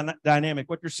static and dynamic.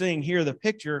 What you're seeing here, the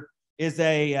picture, is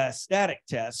a static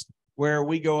test where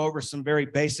we go over some very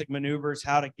basic maneuvers,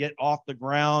 how to get off the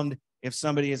ground if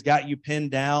somebody has got you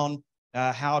pinned down,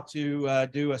 how to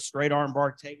do a straight arm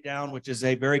bar takedown, which is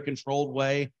a very controlled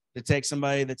way to take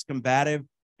somebody that's combative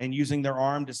and using their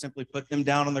arm to simply put them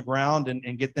down on the ground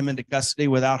and get them into custody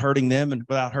without hurting them and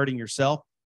without hurting yourself.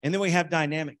 And then we have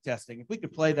dynamic testing. If we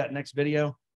could play that next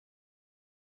video.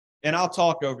 And I'll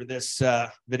talk over this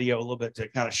video a little bit to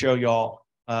kind of show y'all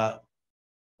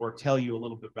or tell you a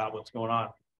little bit about what's going on.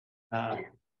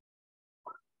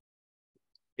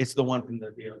 It's the one from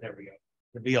there we go,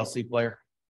 the VLC player.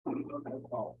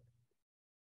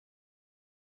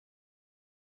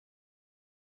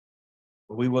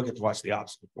 We will get to watch the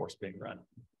obstacle course being run.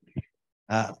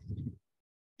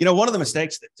 One of the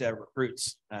mistakes that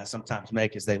recruits sometimes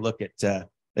make is they look at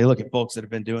folks that have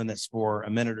been doing this for a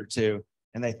minute or two,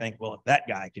 and they think, well, if that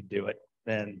guy could do it,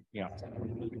 then I'm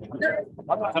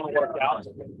not going to work out.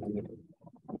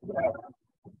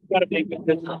 Got to make it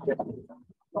good.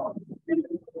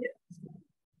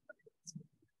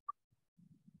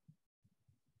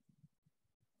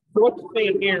 So what you're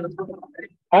seeing here,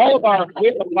 all of our we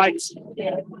have lights,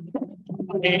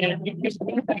 and you just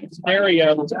see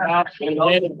scenarios out and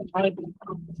landing behind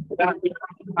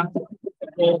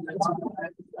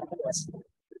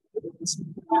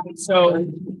so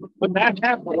when that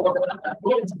happens,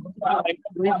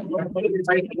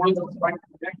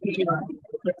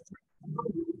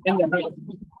 in the hand.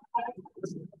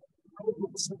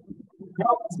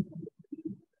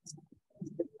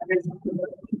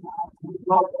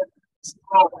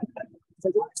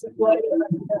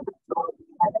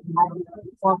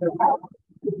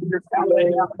 You're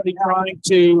trying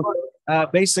to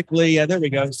basically, there we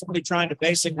go. Somebody trying to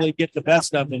basically get the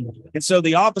best of him. And so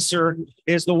the officer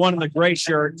is the one in the gray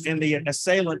shirt and the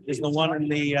assailant is the one in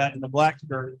the black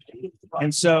shirt.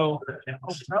 And so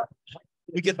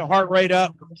we get the heart rate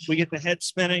up, we get the head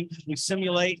spinning, we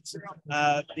simulate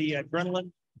the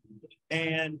adrenaline.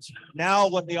 And now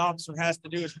what the officer has to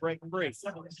do is break free.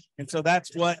 And so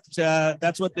that's what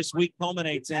this week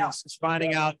culminates in, is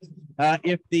finding out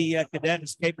if the cadet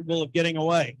is capable of getting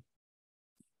away.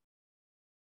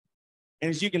 And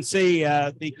as you can see,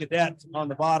 the cadet on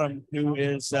the bottom who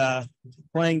is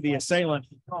playing the assailant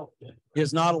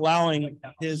is not allowing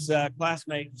his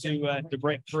classmate to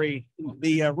break free.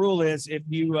 The rule is if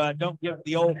you don't give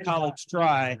the old college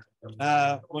try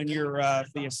when you're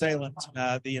the assailant,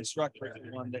 the instructor is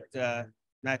the one that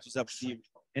matches up with you.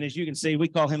 And as you can see, we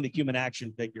call him the human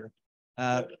action figure.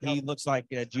 He looks like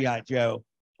G.I. Joe.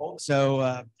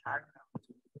 So,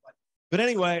 but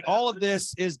anyway, all of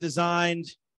this is designed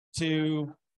to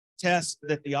test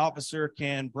that the officer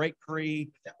can break free,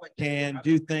 can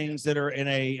do things that are in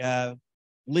a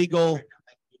legal,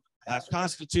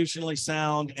 constitutionally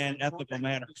sound, and ethical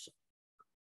manner.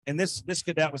 And this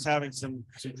cadet was having some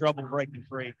trouble breaking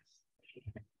free.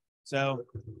 So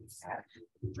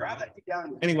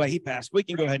anyway, he passed. We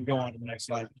can go ahead and go on to the next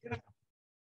slide.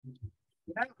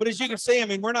 But as you can see, I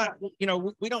mean, we're not,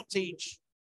 we don't teach,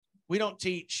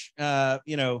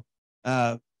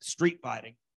 street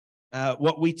fighting.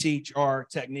 What we teach are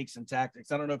techniques and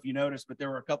tactics. I don't know if you noticed, but there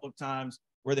were a couple of times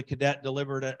where the cadet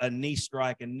delivered a knee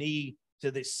strike, a knee to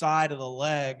the side of the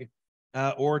leg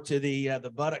or to the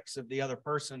buttocks of the other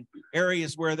person,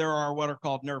 areas where there are what are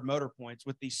called nerve motor points,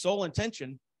 with the sole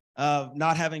intention of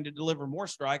not having to deliver more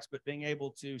strikes, but being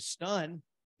able to stun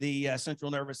the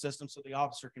central nervous system so the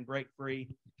officer can break free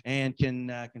and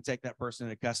can take that person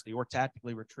into custody or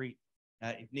tactically retreat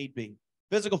if need be.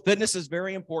 Physical fitness is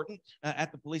very important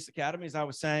at the police academy. As I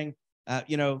was saying,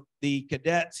 the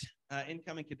cadet,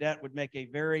 incoming cadet would make a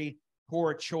very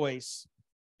poor choice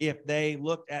if they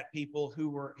looked at people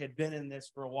who had been in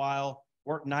this for a while,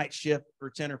 worked night shift for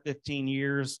 10 or 15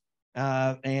 years.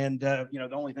 The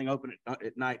only thing open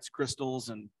at night's Crystals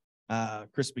and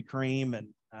Krispy Kreme and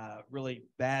really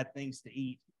bad things to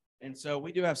eat. And so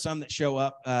we do have some that show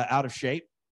up out of shape.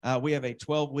 We have a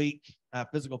 12-week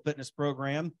physical fitness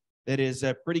program that is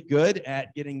pretty good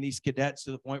at getting these cadets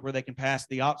to the point where they can pass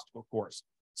the obstacle course.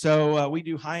 So we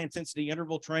do high intensity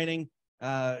interval training.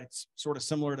 It's sort of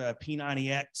similar to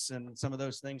P90X and some of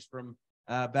those things from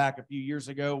back a few years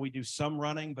ago. We do some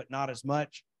running, but not as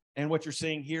much. And what you're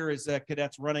seeing here is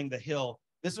cadets running the hill.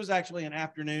 This was actually an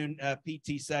afternoon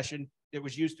PT session that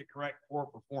was used to correct poor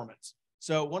performance.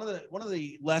 So one of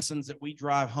the lessons that we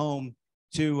drive home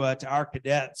to our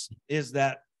cadets is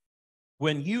that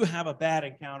when you have a bad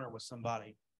encounter with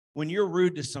somebody, when you're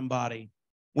rude to somebody,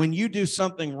 when you do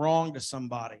something wrong to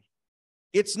somebody,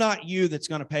 it's not you that's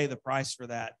going to pay the price for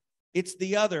that. It's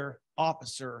the other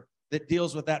officer that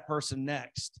deals with that person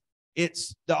next.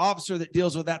 It's the officer that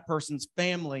deals with that person's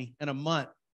family in a month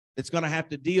that's going to have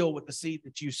to deal with the seed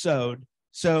that you sowed.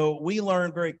 So we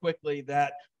learn very quickly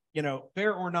that,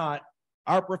 fair or not,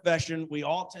 our profession, we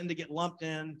all tend to get lumped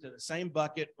into the same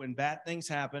bucket when bad things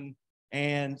happen.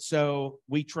 And so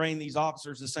we train these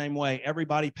officers the same way.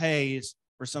 Everybody pays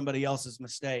for somebody else's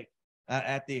mistake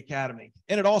at the academy.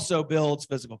 And it also builds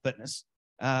physical fitness,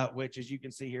 which, as you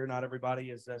can see here, not everybody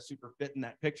is super fit in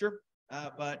that picture.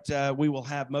 But we will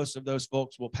have most of those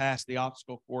folks will pass the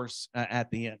obstacle course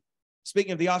at the end.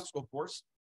 Speaking of the obstacle course,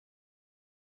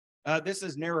 this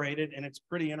is narrated and it's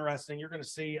pretty interesting. You're going to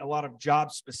see a lot of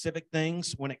job specific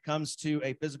things when it comes to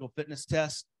a physical fitness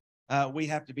test. We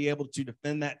have to be able to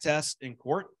defend that test in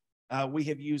court. We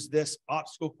have used this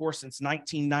obstacle course since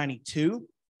 1992,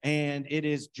 and it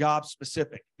is job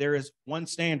specific. There is one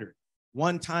standard,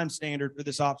 one time standard for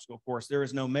this obstacle course. There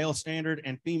is no male standard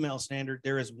and female standard.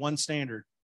 There is one standard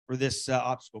for this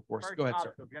obstacle course. First Go ahead, sir.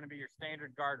 obstacle is going to be your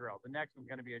standard guardrail. The next one's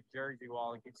going to be a Jersey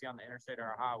wall that gets you on the interstate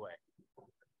or a highway.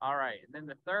 All right. And then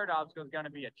the third obstacle is going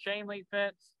to be a chain link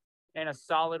fence and a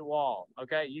solid wall.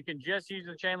 Okay. You can just use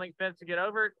the chain link fence to get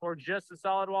over it, or just a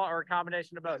solid wall, or a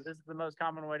combination of both. This is the most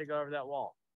common way to go over that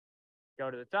wall. Go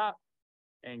to the top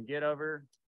and get over.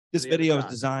 This video is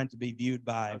designed to be viewed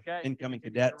by incoming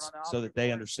cadets so that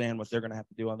they understand what they're going to have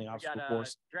to do on the obstacle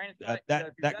course.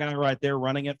 That guy right there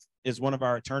running it is one of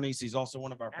our attorneys. He's also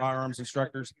one of our firearms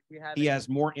instructors. He has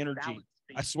more energy.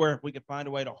 I swear, if we could find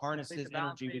a way to harness his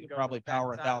energy, we could probably power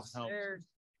 1,000 homes.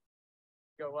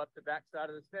 Go up the back side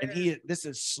of the stairs. And this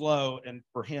is slow, and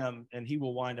for him, and he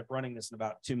will wind up running this in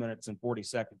about 2 minutes and 40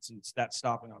 seconds, and that's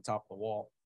stopping on top of the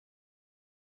wall.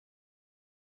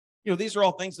 you know, these are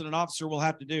all things that an officer will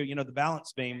have to do. You know, the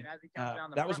balance beam,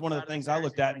 that was one of the things I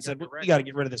looked at and said, we got to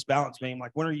get rid of this balance beam.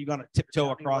 Like, when are you going to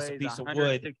tiptoe across a piece of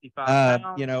wood,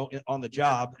 you know, on the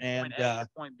job? And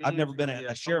I've never been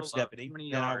a sheriff's deputy.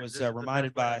 And I was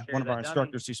reminded by one of our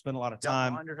instructors who spent a lot of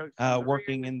time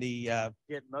working in the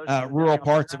rural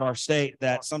parts of our state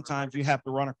that sometimes you have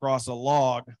to run across a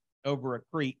log over a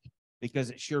creek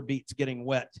because it sure beats getting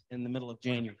wet in the middle of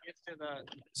January.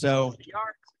 So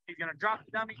he's going to drop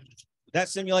the dummy. That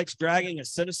simulates dragging a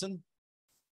citizen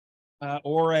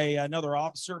or another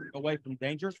officer away from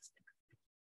danger.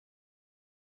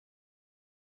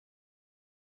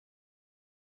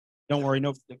 Don't worry,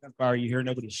 no gunfire you hear.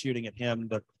 Nobody's shooting at him.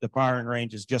 The firing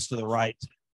range is just to the right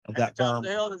of that berm. The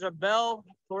hill, there's a bell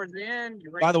towards the end.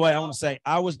 By the way, I want to say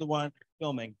I was the one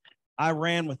filming. I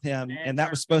ran with him, and that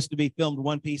was supposed to be filmed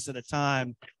one piece at a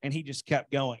time, and he just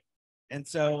kept going. And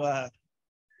so,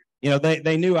 you know,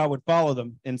 they knew I would follow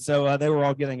them, and so they were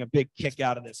all getting a big kick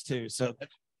out of this too. So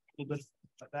that's a little bit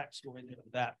of backstory into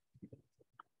that.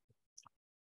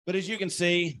 But as you can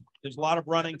see, there's a lot of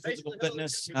running, physical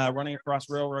fitness, running across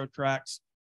railroad tracks,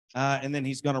 and then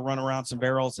he's going to run around some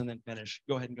barrels and then finish.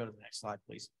 Go ahead and go to the next slide,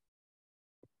 please.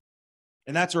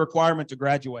 And that's a requirement to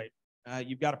graduate.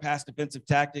 You've got to pass defensive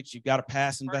tactics. You've got to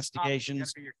pass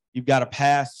investigations. You've got to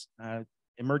pass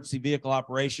emergency vehicle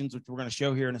operations, which we're going to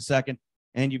show here in a second.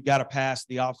 And you've got to pass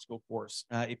the obstacle course.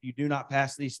 If you do not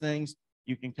pass these things,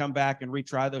 you can come back and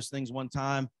retry those things one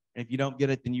time. And if you don't get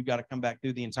it, then you've got to come back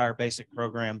through the entire basic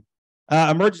program.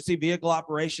 Emergency vehicle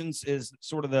operations is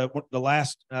sort of the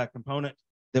last component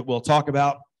that we'll talk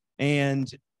about. And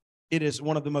it is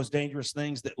one of the most dangerous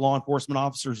things that law enforcement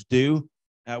officers do.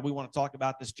 We want to talk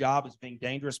about this job as being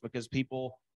dangerous because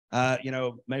people, you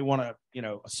know, may want to, you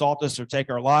know, assault us or take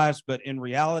our lives. But in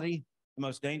reality, the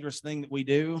most dangerous thing that we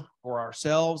do for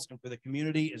ourselves and for the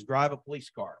community is drive a police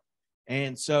car.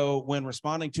 And so when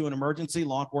responding to an emergency,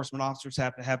 law enforcement officers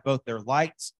have to have both their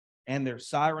lights and their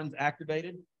sirens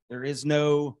activated. There is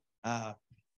no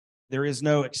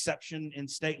exception in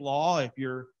state law. If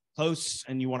you're close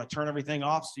and you want to turn everything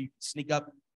off so you can sneak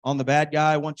up on the bad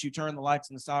guy, once you turn the lights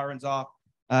and the sirens off,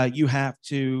 you have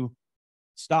to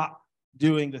stop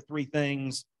doing the three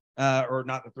things, or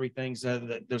not the three things.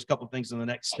 There's a couple of things on the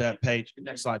next page.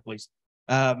 Next slide, please.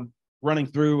 Running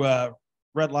through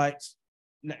red lights.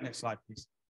 Next slide, please.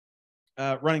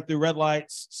 Running through red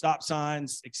lights, stop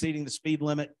signs, exceeding the speed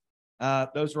limit.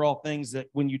 Those are all things that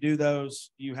when you do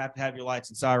those, you have to have your lights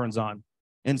and sirens on.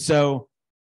 And so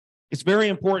it's very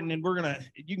important. And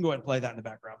you can go ahead and play that in the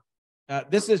background.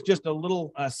 This is just a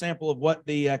little sample of what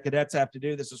the cadets have to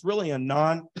do. This is really a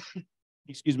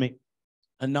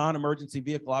non-emergency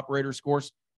vehicle operators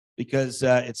course because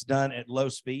it's done at low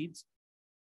speeds.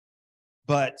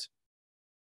 But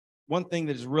one thing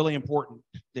that is really important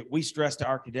that we stress to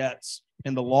our cadets,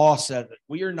 and the law said that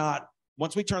we are not,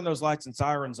 once we turn those lights and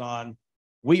sirens on,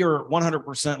 we are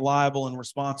 100% liable and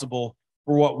responsible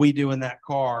for what we do in that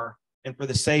car and for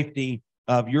the safety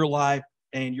of your life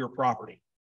and your property.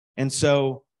 And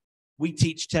so we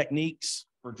teach techniques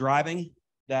for driving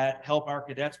that help our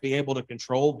cadets be able to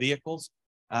control vehicles.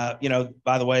 You know,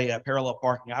 by the way, parallel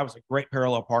parking, I was a great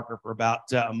parallel parker for about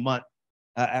a month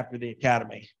after the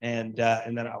academy, and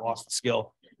then I lost the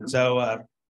skill. So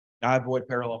I avoid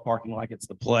parallel parking like it's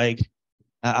the plague.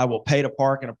 I will pay to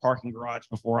park in a parking garage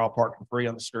before I'll park for free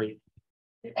on the street.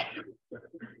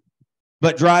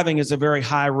 But driving is a very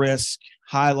high risk,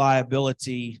 high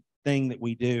liability thing that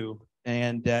we do.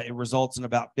 And it results in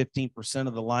about 15%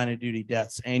 of the line of duty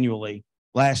deaths annually.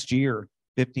 Last year,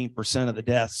 15% of the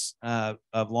deaths of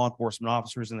law enforcement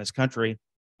officers in this country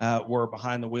were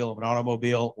behind the wheel of an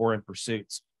automobile or in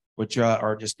pursuits, which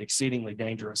are just exceedingly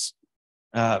dangerous.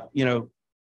 You know,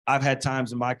 I've had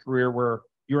times in my career where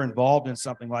you're involved in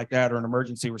something like that or an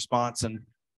emergency response and,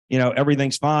 you know,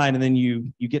 everything's fine. And then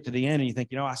you get to the end and you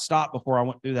think, you know, I stopped before I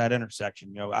went through that intersection.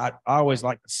 You know, I always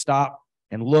like to stop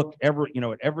and look at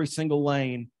every single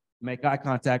lane, make eye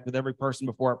contact with every person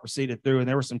before I proceeded through. And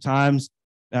there were some times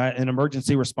in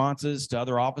emergency responses to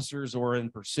other officers or in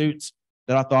pursuits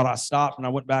that I thought I stopped and I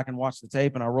went back and watched the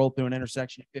tape and I rolled through an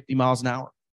intersection at 50 miles an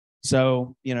hour.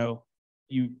 So, you know,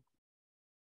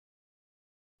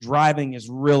 driving is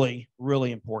really,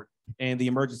 really important. And the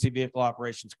emergency vehicle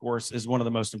operations course is one of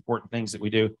the most important things that we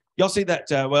do. Y'all see that?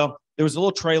 Well, there was a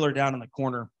little trailer down in the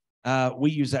corner. We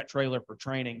use that trailer for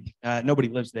training. Nobody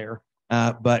lives there,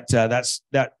 but that's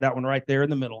that one right there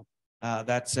in the middle.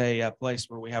 That's a place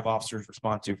where we have officers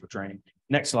respond to for training.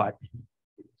 Next slide.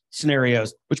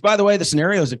 Scenarios, which by the way, the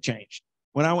scenarios have changed.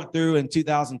 When I went through in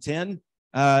 2010,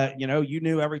 you know, you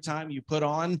knew every time you put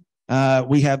on,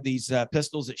 we have these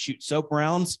pistols that shoot soap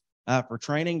rounds. for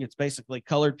training. It's basically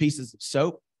colored pieces of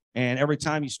soap. And every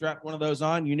time you strapped one of those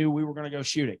on, you knew we were going to go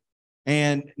shooting.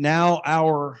 And now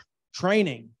our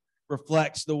training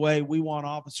reflects the way we want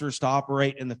officers to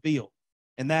operate in the field.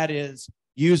 And that is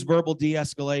use verbal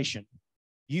de-escalation,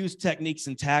 use techniques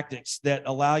and tactics that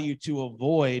allow you to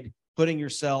avoid putting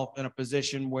yourself in a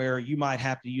position where you might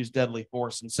have to use deadly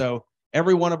force. And so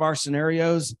every one of our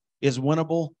scenarios is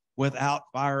winnable without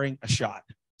firing a shot.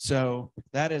 So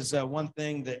that is one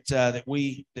thing that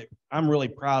I'm really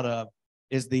proud of,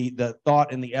 is the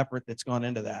thought and the effort that's gone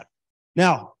into that.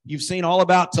 Now, you've seen all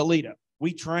about Toledo.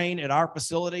 We train at our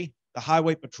facility. The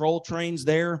highway patrol trains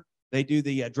there. They do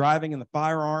the driving and the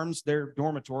firearms. Their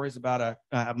dormitory is about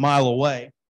a mile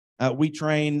away. We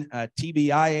train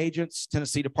TBI agents,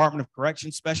 Tennessee Department of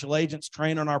Corrections special agents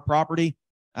train on our property.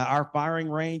 Our firing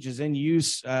range is in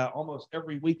use almost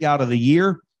every week out of the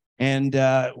year. And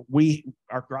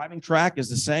our driving track is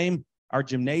the same. Our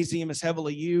gymnasium is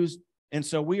heavily used. And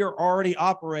so we are already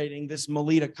operating this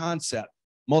MLEDA concept,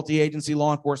 Multi-Agency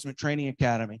Law Enforcement Training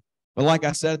Academy. But like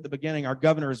I said at the beginning, our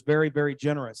governor is very, very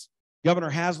generous. Governor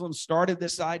Haslam started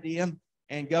this idea,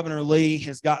 and Governor Lee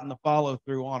has gotten the follow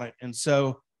through on it. And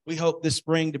so we hope this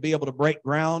spring to be able to break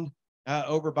ground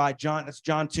over by that's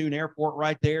John Toon Airport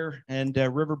right there, and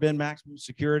Riverbend Maximum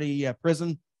Security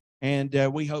Prison.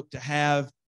 And we hope to have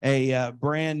a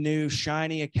brand new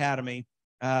shiny academy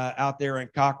out there in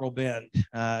Cockrell Bend.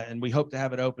 And we hope to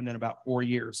have it open in about 4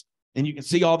 years. And you can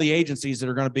see all the agencies that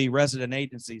are going to be resident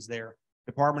agencies there.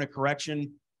 Department of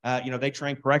Correction, they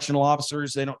train correctional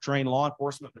officers. They don't train law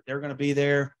enforcement, but they're going to be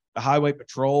there. The Highway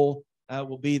Patrol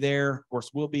will be there. Of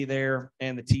course, we'll be there,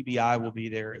 and the TBI will be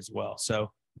there as well.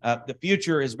 So the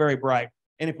future is very bright.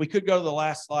 And if we could go to the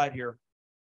last slide here,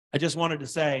 I just wanted to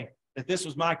say that this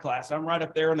was my class. I'm right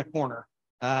up there in the corner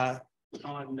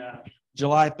on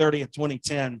July 30th,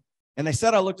 2010. And they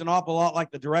said I looked an awful lot like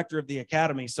the director of the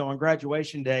academy. So on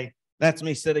graduation day, that's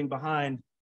me sitting behind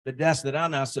the desk that I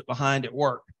now sit behind at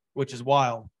work, which is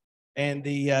wild. And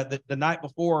the night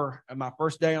before my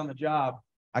first day on the job,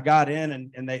 I got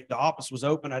in and the office was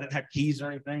open. I didn't have keys or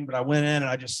anything, but I went in and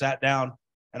I just sat down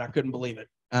and I couldn't believe it.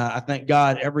 I thank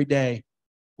God every day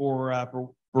for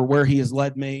where he has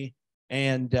led me.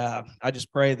 And I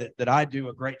just pray that I do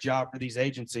a great job for these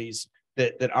agencies,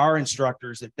 that our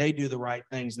instructors, that they do the right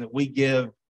things, and that we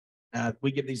give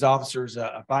these officers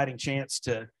a fighting chance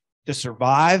to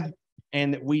survive,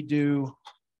 and that we do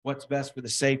what's best for the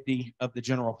safety of the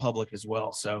general public as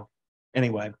well. So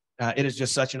anyway, it is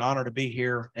just such an honor to be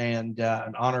here, and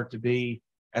an honor to be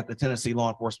at the Tennessee Law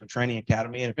Enforcement Training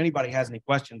Academy. And if anybody has any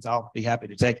questions, I'll be happy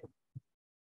to take them.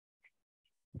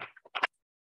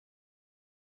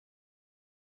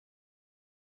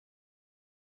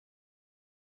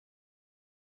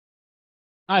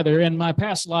 Hi there. In my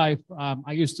past life,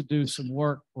 I used to do some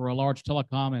work for a large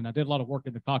telecom, and I did a lot of work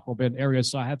in the Cockrell Bend area,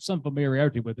 so I have some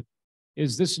familiarity with it.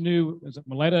 Is this new, is it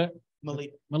MLEDA?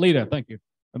 MLEDA, thank you.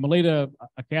 The MLEDA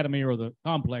Academy or the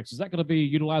complex, is that going to be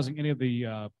utilizing any of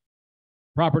the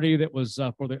property that was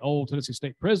for the old Tennessee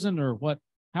State Prison, or what?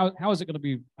 How is it going to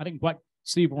be? I didn't quite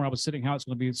see from where I was sitting how it's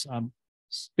going to be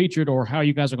featured, or how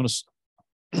you guys are going to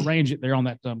arrange it there on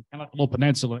that kind of little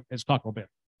peninsula as Cockrell Bend.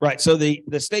 Right. So the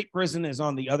state prison is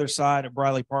on the other side of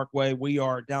Briley Parkway. We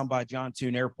are down by John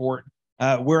Toon Airport.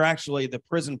 We're actually the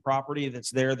prison property that's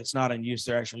there that's not in use.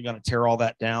 They're actually going to tear all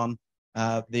that down.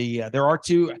 There are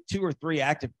two or three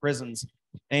active prisons,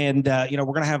 and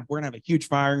we're gonna have a huge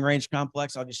firing range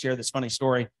complex. I'll just share this funny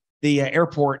story. The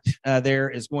airport there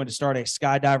is going to start a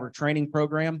skydiver training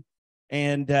program,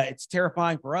 and it's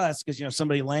terrifying for us because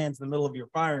somebody lands in the middle of your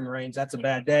firing range. That's a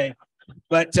bad day.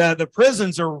 But the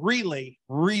prisons are really,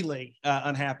 really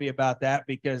unhappy about that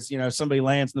because somebody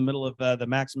lands in the middle of the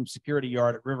maximum security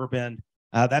yard at Riverbend.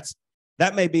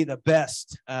 That may be the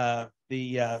best, that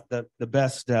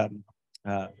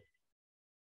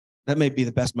may be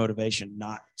the best motivation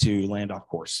not to land off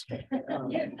course.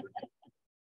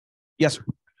 Yes, sir.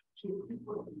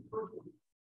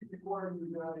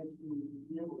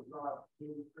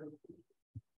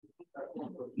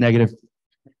 Negative.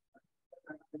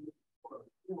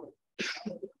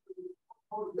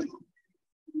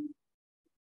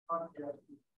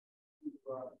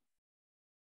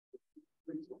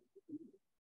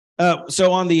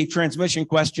 So on the transmission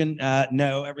question,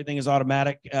 no, everything is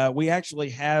automatic. We actually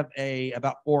have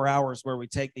about 4 hours where we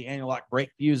take the annual lock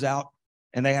brake fuse out,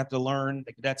 and the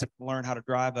cadets have to learn how to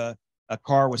drive a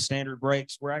car with standard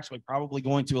brakes. We're actually probably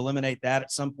going to eliminate that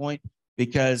at some point,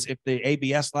 because if the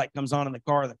ABS light comes on in the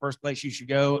car, the first place you should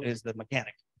go is the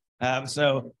mechanic.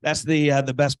 So that's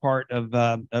the best part of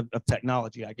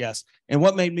technology, I guess. And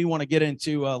what made me want to get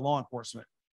into law enforcement?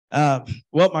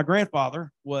 Well, my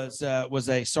grandfather was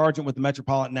a sergeant with the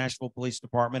Metropolitan Nashville Police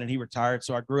Department, and he retired.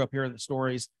 So I grew up hearing the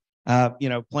stories.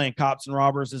 Playing cops and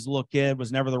robbers as a little kid.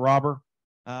 Was never the robber.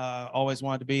 Always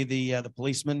wanted to be the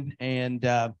policeman, and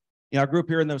I grew up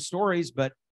hearing those stories.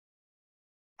 But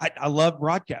I love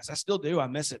broadcasts. I still do. I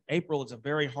miss it. April is a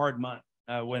very hard month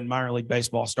when minor league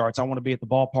baseball starts. I want to be at the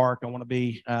ballpark. I want to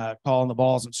be calling the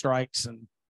balls and strikes, and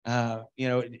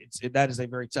that is a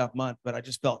very tough month. But I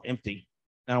just felt empty,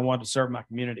 and I wanted to serve my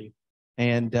community,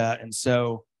 and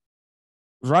so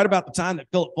it was right about the time that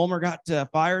Philip Fulmer got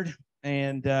fired,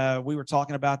 and we were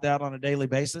talking about that on a daily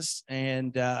basis,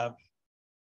 and I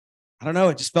don't know,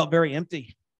 it just felt very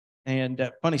empty.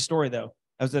 And funny story though,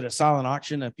 I was at a silent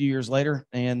auction a few years later,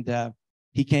 and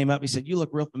he came up. He said, "You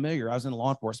look real familiar." I was in law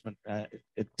enforcement at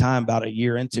the time, about 2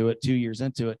 years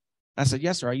into it. I said,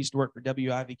 "Yes, sir. I used to work for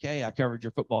WIVK. I covered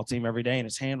your football team every day." And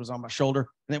his hand was on my shoulder,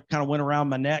 and it kind of went around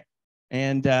my neck.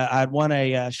 And I'd won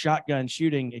a shotgun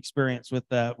shooting experience with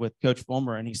Coach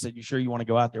Fulmer, and he said, "You sure you want to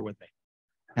go out there with me?"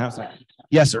 And I was like,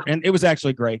 "Yes, sir." And it was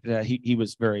actually great. He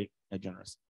was very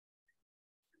generous.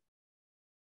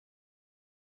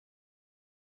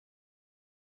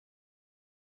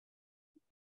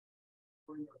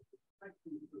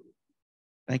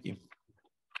 Thank you.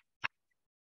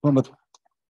 From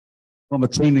a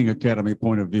training academy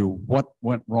point of view, what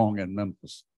went wrong in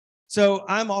Memphis? So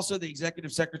I'm also the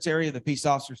executive secretary of the Peace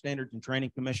Officer Standards and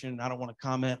Training Commission. I don't want to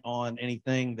comment on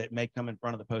anything that may come in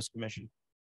front of the post commission,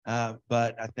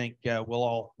 but I think we'll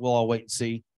all wait and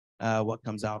see what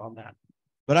comes out on that.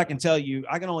 But I can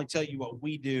only tell you what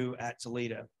we do at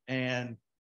Toledo, and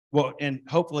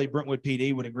hopefully Brentwood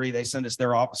PD would agree. They send us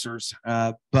their officers,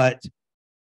 but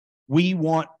we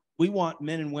want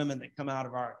men and women that come out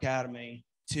of our academy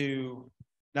to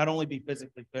not only be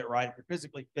physically fit, right? If you're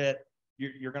physically fit,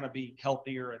 you're going to be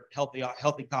healthier, and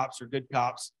healthy cops are good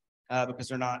cops because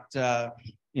they're not,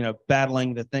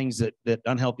 battling the things that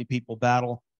unhealthy people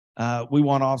battle. We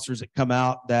want officers that come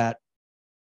out that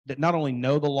not only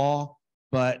know the law,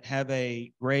 but have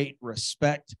a great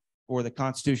respect for the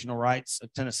constitutional rights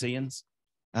of Tennesseans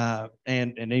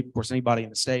and of course anybody in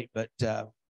the state. But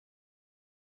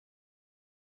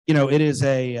it is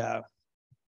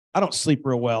I don't sleep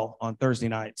real well on Thursday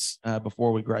nights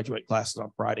before we graduate classes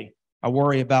on Friday. I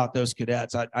worry about those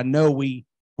cadets. I know we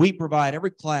provide,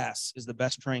 every class is the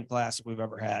best trained class that we've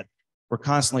ever had. We're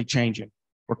constantly changing.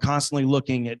 We're constantly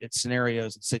looking at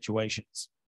scenarios and situations.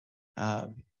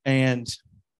 And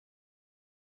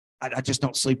I just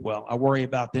don't sleep well. I worry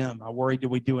about them. I worry, do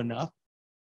we do enough?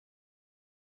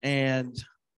 And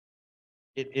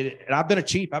I've been a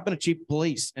chief of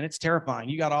police, and it's terrifying.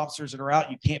 You got officers that are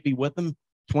out, you can't be with them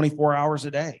 24 hours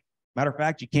a day. Matter of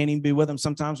fact, you can't even be with them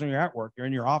sometimes when you're at work. You're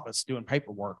in your office doing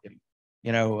paperwork and,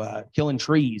 killing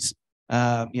trees,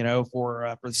 for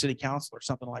the city council or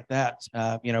something like that,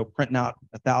 printing out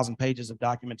 1,000 pages of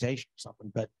documentation or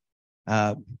something. But,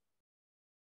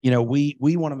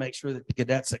 we want to make sure that the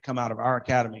cadets that come out of our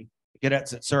academy, the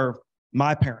cadets that serve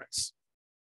my parents,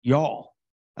 y'all,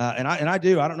 and I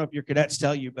don't know if your cadets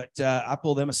tell you, but I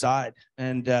pull them aside,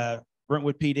 and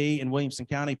Brentwood PD and Williamson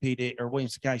County PD or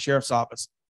Williamson County Sheriff's Office,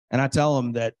 and I tell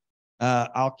them that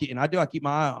I keep my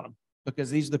eye on them,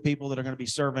 because these are the people that are going to be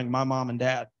serving my mom and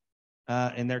dad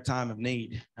in their time of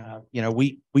need.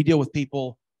 We deal with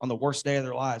people on the worst day of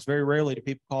their lives. Very rarely do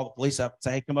people call the police up and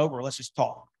say, "Hey, come over, let's just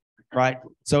talk." Right?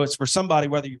 So it's for somebody,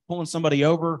 whether you're pulling somebody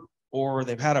over or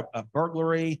they've had a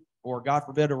burglary or, God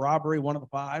forbid, a robbery, one of the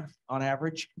five on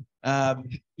average.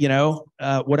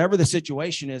 Whatever the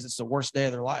situation is, it's the worst day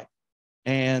of their life.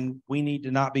 And we need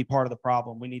to not be part of the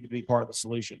problem. We need to be part of the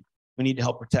solution. We need to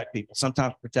help protect people.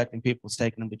 Sometimes protecting people is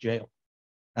taking them to jail.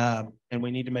 And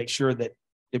we need to make sure that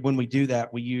when we do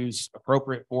that, we use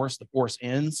appropriate force. The force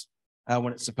ends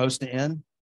when it's supposed to end,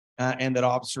 and that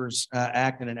officers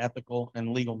act in an ethical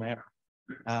and legal manner.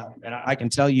 And I can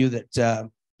tell you that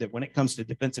when it comes to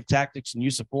defensive tactics and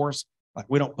use of force, like,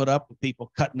 we don't put up with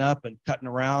people cutting up and cutting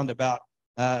around about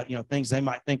things they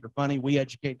might think are funny. We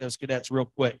educate those cadets real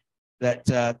quick that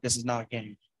this is not a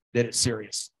game, that it's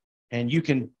serious. And you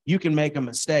can make a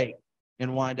mistake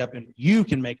and wind up in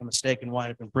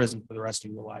prison for the rest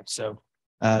of your life. So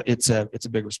it's a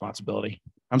big responsibility.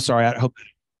 I'm sorry. I hope.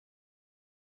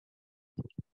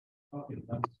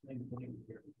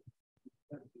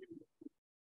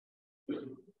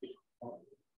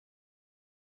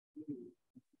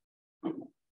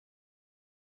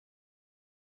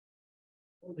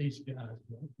 All these guys,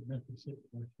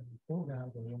 four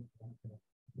guys are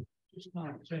just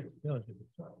not accessibility.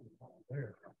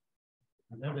 There.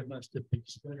 I know they must have been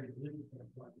studying.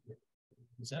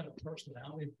 Is that a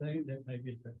personality thing that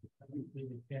maybe the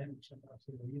can somebody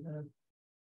say, well, you know,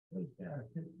 those guys,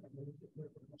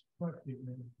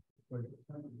 where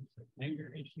the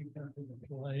anger issue comes into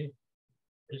play?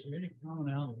 Is there any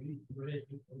commonality?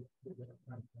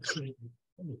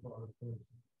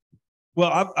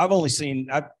 Well, I've only seen,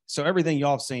 so everything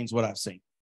y'all have seen is what I've seen.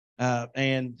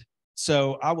 And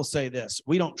so I will say this,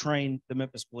 we don't train the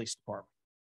Memphis Police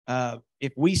Department.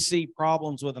 If we see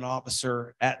problems with an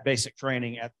officer at basic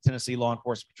training at the Tennessee Law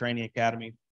Enforcement Training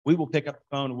Academy, we will pick up the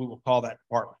phone and we will call that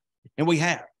department. And we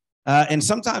have. And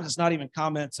sometimes it's not even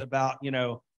comments about, you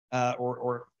know,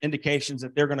 or indications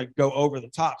that they're going to go over the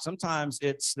top. Sometimes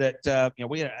it's that, you know,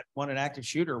 we had an active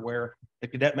shooter where the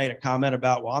cadet made a comment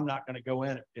about, well, I'm not going to go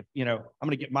in if, you know, I'm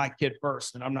going to get my kid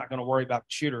first and I'm not going to worry about the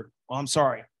shooter. Well, I'm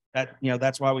sorry that, you know,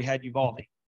 that's why we had Uvalde.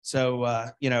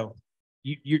 So, you know,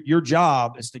 your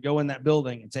job is to go in that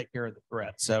building and take care of the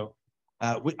threat. So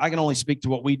I can only speak to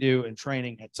what we do in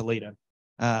training at Toledo.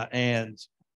 And,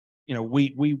 you know,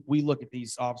 we look at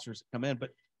these officers that come in, but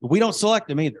we don't select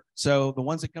them either. So the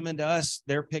ones that come into us,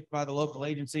 they're picked by the local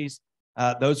agencies.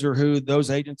 Those are who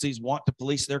those agencies want to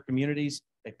police their communities.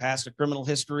 They pass a criminal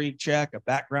history check, a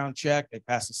background check. They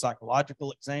pass a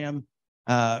psychological exam.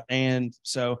 And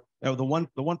so, you know, the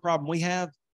one problem we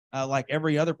have, like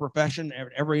every other profession,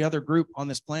 every other group on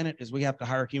this planet, is we have to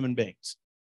hire human beings.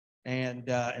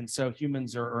 And so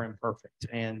humans are imperfect.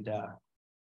 And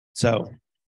so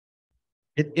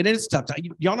it is tough.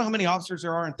 Y'all know how many officers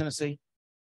there are in Tennessee?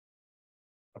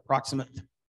 Approximate.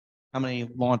 How many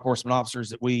law enforcement officers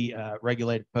that we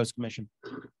regulate post commission?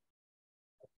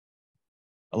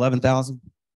 11,000?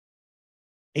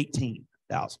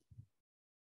 18,000.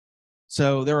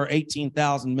 So there are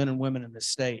 18,000 men and women in this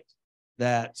state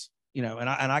that, you know, and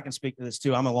I can speak to this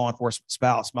too. I'm a law enforcement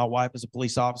spouse. My wife is a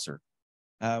police officer.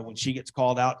 When she gets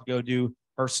called out to go do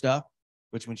her stuff,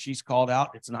 which when she's called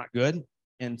out, it's not good.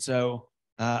 And so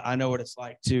I know what it's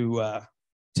like to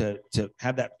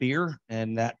have that fear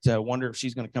and that wonder if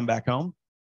she's going to come back home.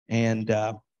 And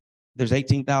there's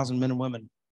 18,000 men and women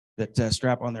that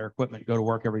strap on their equipment, go to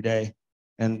work every day,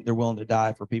 and they're willing to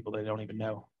die for people they don't even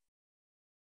know.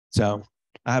 So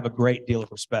I have a great deal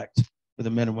of respect for the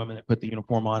men and women that put the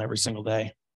uniform on every single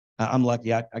day. I'm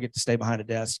lucky. I get to stay behind a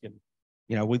desk, and,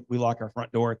 you know, we lock our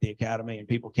front door at the academy and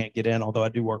people can't get in, although I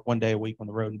do work one day a week on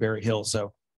the road in Berry Hill.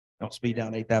 So don't speed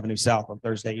down 8th Avenue South on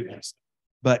Thursday evenings.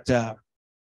 But, you know,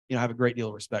 I have a great deal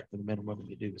of respect for the men and women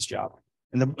that do this job.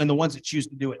 And the ones that choose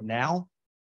to do it now,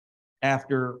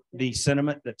 after the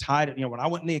sentiment, the tide, you know, when I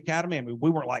went in the academy, I mean, we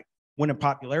weren't like winning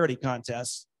popularity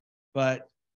contests, but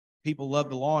people love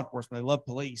the law enforcement. They love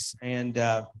police. And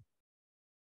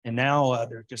now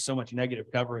there's just so much negative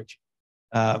coverage.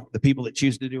 The people that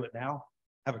choose to do it now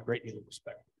have a great deal of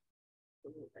respect.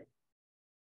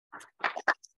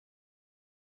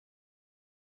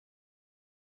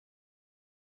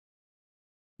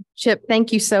 Chip,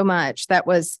 thank you so much. That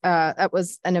was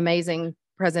an amazing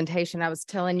presentation. I was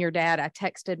telling your dad, I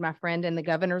texted my friend in the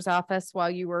governor's office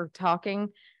while you were talking,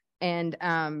 and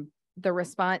the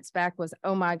response back was,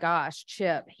 oh my gosh,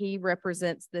 Chip, he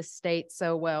represents this state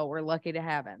so well. We're lucky to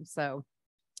have him. So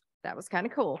that was kind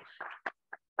of cool.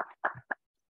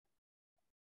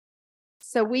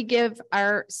 So we give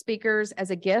our speakers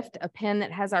as a gift a pen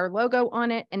that has our logo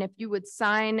on it. And if you would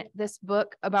sign this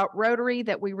book about Rotary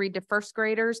that we read to first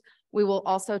graders, we will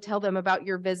also tell them about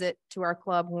your visit to our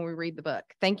club when we read the book.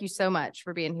 Thank you so much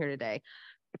for being here today.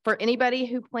 For anybody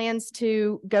who plans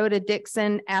to go to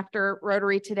Dixon after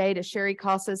Rotary today to Sherry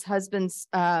Koss's husband's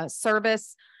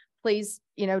service, please,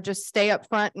 you know, just stay up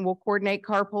front and we'll coordinate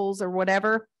carpools or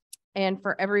whatever. And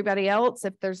for everybody else,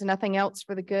 if there's nothing else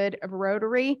for the good of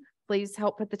Rotary, please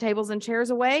help put the tables and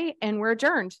chairs away, and we're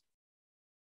adjourned.